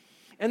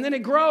 And then it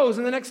grows,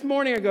 and the next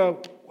morning I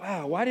go,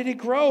 wow, why did it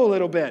grow a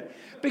little bit?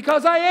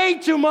 Because I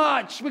ate too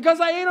much, because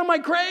I ate on my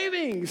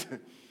cravings.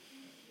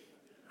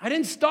 I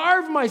didn't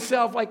starve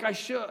myself like I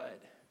should.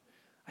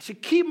 I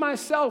should keep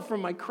myself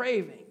from my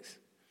cravings.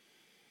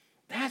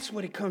 That's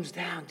what it comes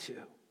down to.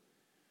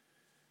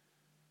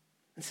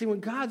 And see, when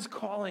God's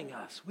calling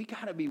us, we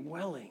got to be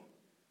willing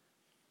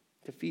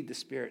to feed the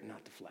spirit,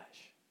 not the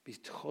flesh. Be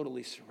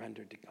totally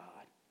surrendered to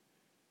God.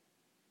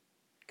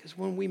 Because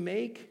when we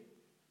make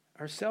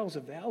ourselves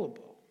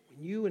available,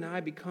 when you and I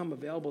become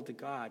available to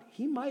God,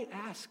 he might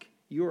ask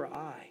you or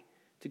I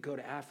to go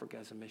to Africa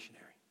as a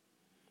missionary.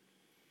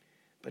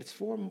 But it's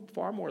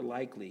far more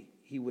likely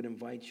he would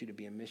invite you to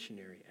be a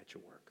missionary at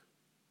your work.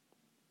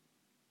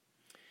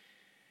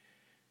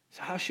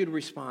 So how should we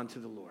respond to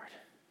the Lord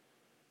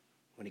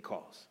when he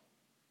calls?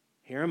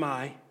 Here am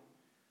I.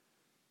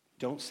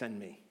 Don't send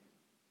me.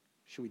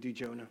 Should we do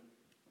Jonah?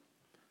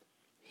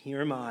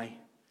 Here am I.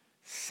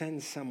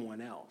 Send someone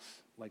else,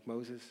 like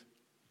Moses.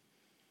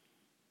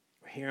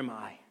 Or here am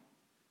I.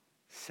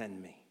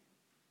 Send me.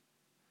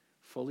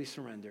 Fully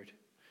surrendered,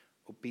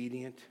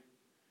 obedient,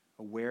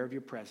 aware of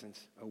your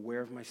presence,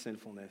 aware of my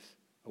sinfulness,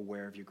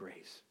 aware of your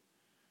grace,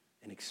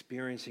 and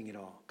experiencing it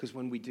all. Because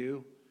when we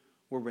do,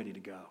 we're ready to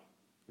go.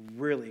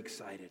 Really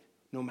excited,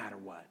 no matter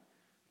what,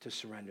 to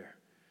surrender.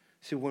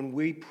 So when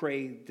we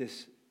pray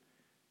this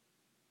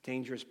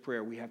dangerous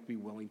prayer, we have to be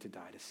willing to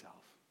die to self.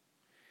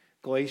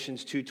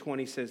 Galatians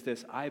 2:20 says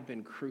this, I've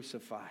been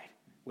crucified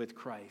with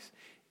Christ.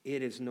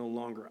 It is no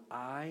longer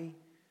I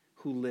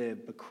who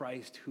live, but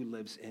Christ who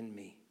lives in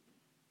me.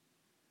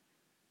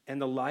 And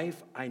the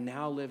life I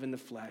now live in the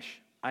flesh,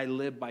 I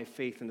live by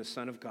faith in the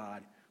Son of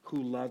God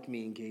who loved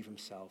me and gave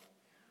himself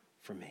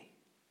for me.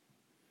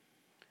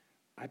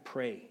 I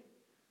pray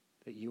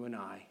that you and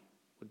I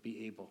would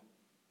be able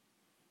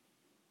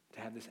to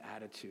have this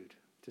attitude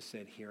to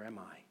say, here am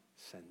I,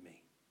 send me.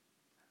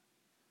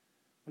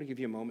 I want to give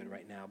you a moment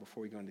right now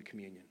before we go into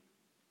communion.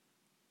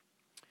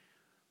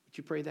 Would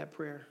you pray that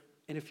prayer?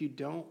 And if you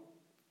don't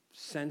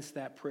sense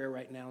that prayer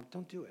right now,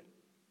 don't do it.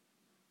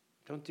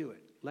 Don't do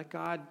it. Let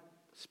God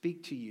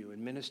speak to you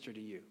and minister to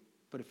you.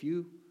 But if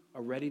you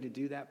are ready to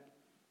do that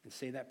and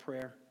say that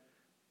prayer,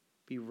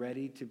 be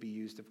ready to be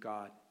used of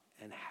God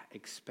and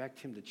expect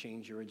him to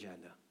change your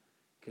agenda,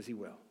 because he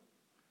will.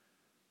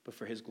 But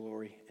for his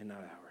glory and not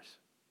ours.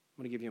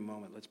 I'm going to give you a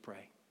moment. Let's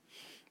pray.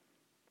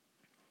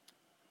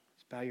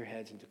 Just bow your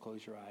heads and to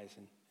close your eyes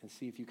and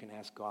see if you can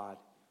ask God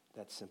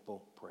that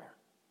simple prayer.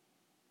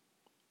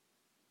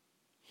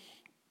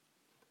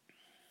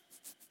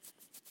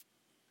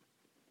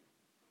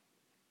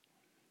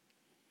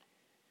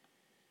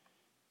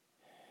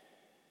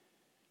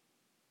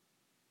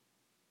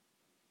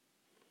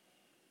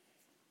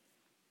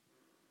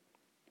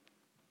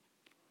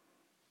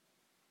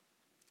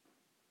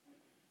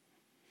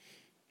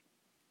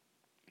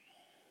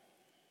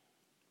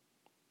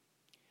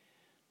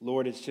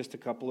 Lord, it's just a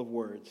couple of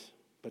words,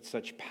 but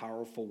such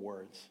powerful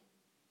words.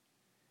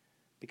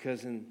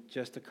 Because in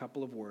just a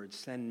couple of words,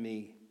 send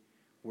me,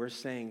 we're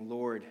saying,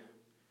 Lord,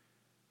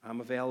 I'm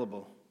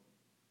available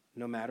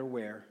no matter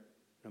where,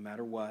 no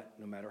matter what,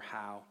 no matter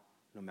how,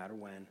 no matter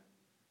when.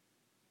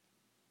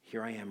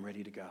 Here I am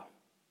ready to go.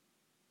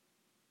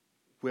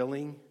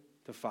 Willing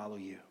to follow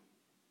you.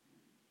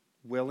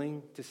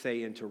 Willing to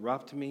say,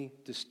 interrupt me,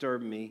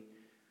 disturb me.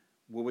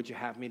 What would you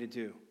have me to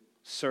do?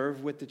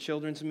 Serve with the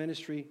children's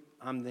ministry,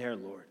 I'm there,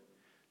 Lord.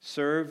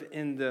 Serve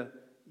in the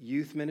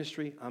youth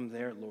ministry, I'm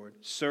there, Lord.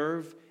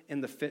 Serve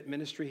in the fit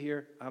ministry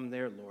here, I'm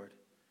there, Lord.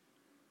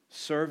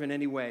 Serve in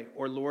any way.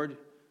 Or, Lord,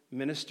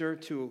 minister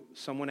to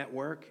someone at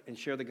work and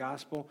share the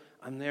gospel,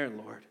 I'm there,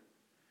 Lord.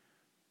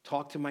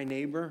 Talk to my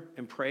neighbor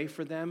and pray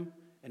for them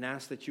and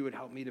ask that you would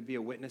help me to be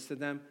a witness to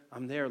them,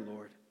 I'm there,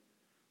 Lord.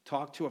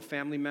 Talk to a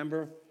family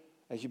member,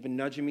 as you've been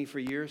nudging me for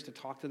years to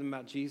talk to them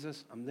about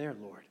Jesus, I'm there,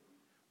 Lord.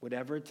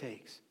 Whatever it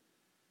takes.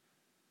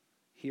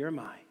 Here am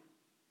I.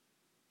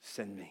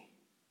 Send me.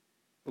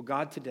 Oh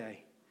God,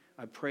 today,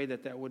 I pray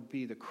that that would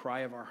be the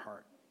cry of our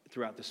heart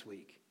throughout this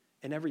week,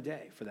 and every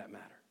day for that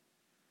matter.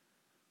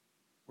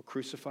 We're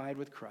crucified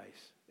with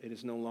Christ. It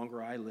is no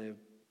longer I live,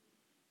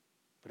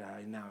 but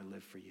I now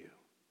live for you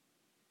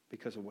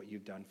because of what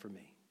you've done for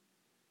me.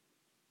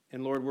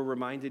 And Lord, we're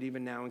reminded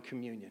even now in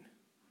communion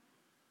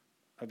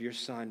of your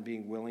Son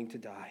being willing to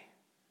die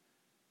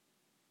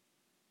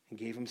and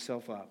gave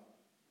himself up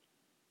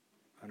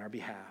on our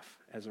behalf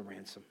as a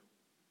ransom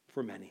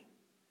for many,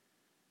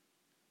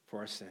 for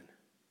our sin.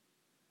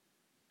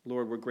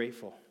 Lord, we're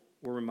grateful.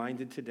 We're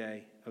reminded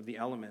today of the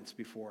elements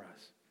before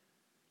us.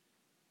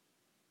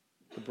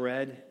 The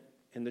bread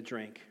and the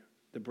drink.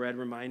 The bread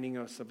reminding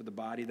us of the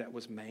body that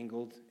was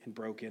mangled and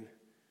broken,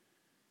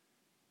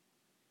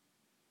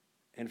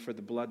 and for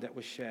the blood that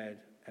was shed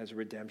as a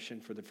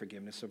redemption for the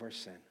forgiveness of our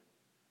sin.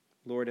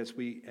 Lord, as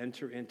we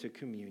enter into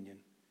communion,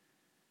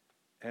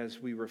 as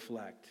we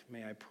reflect,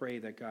 may I pray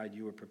that, God,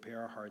 you would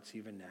prepare our hearts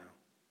even now.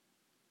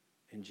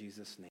 In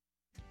Jesus' name.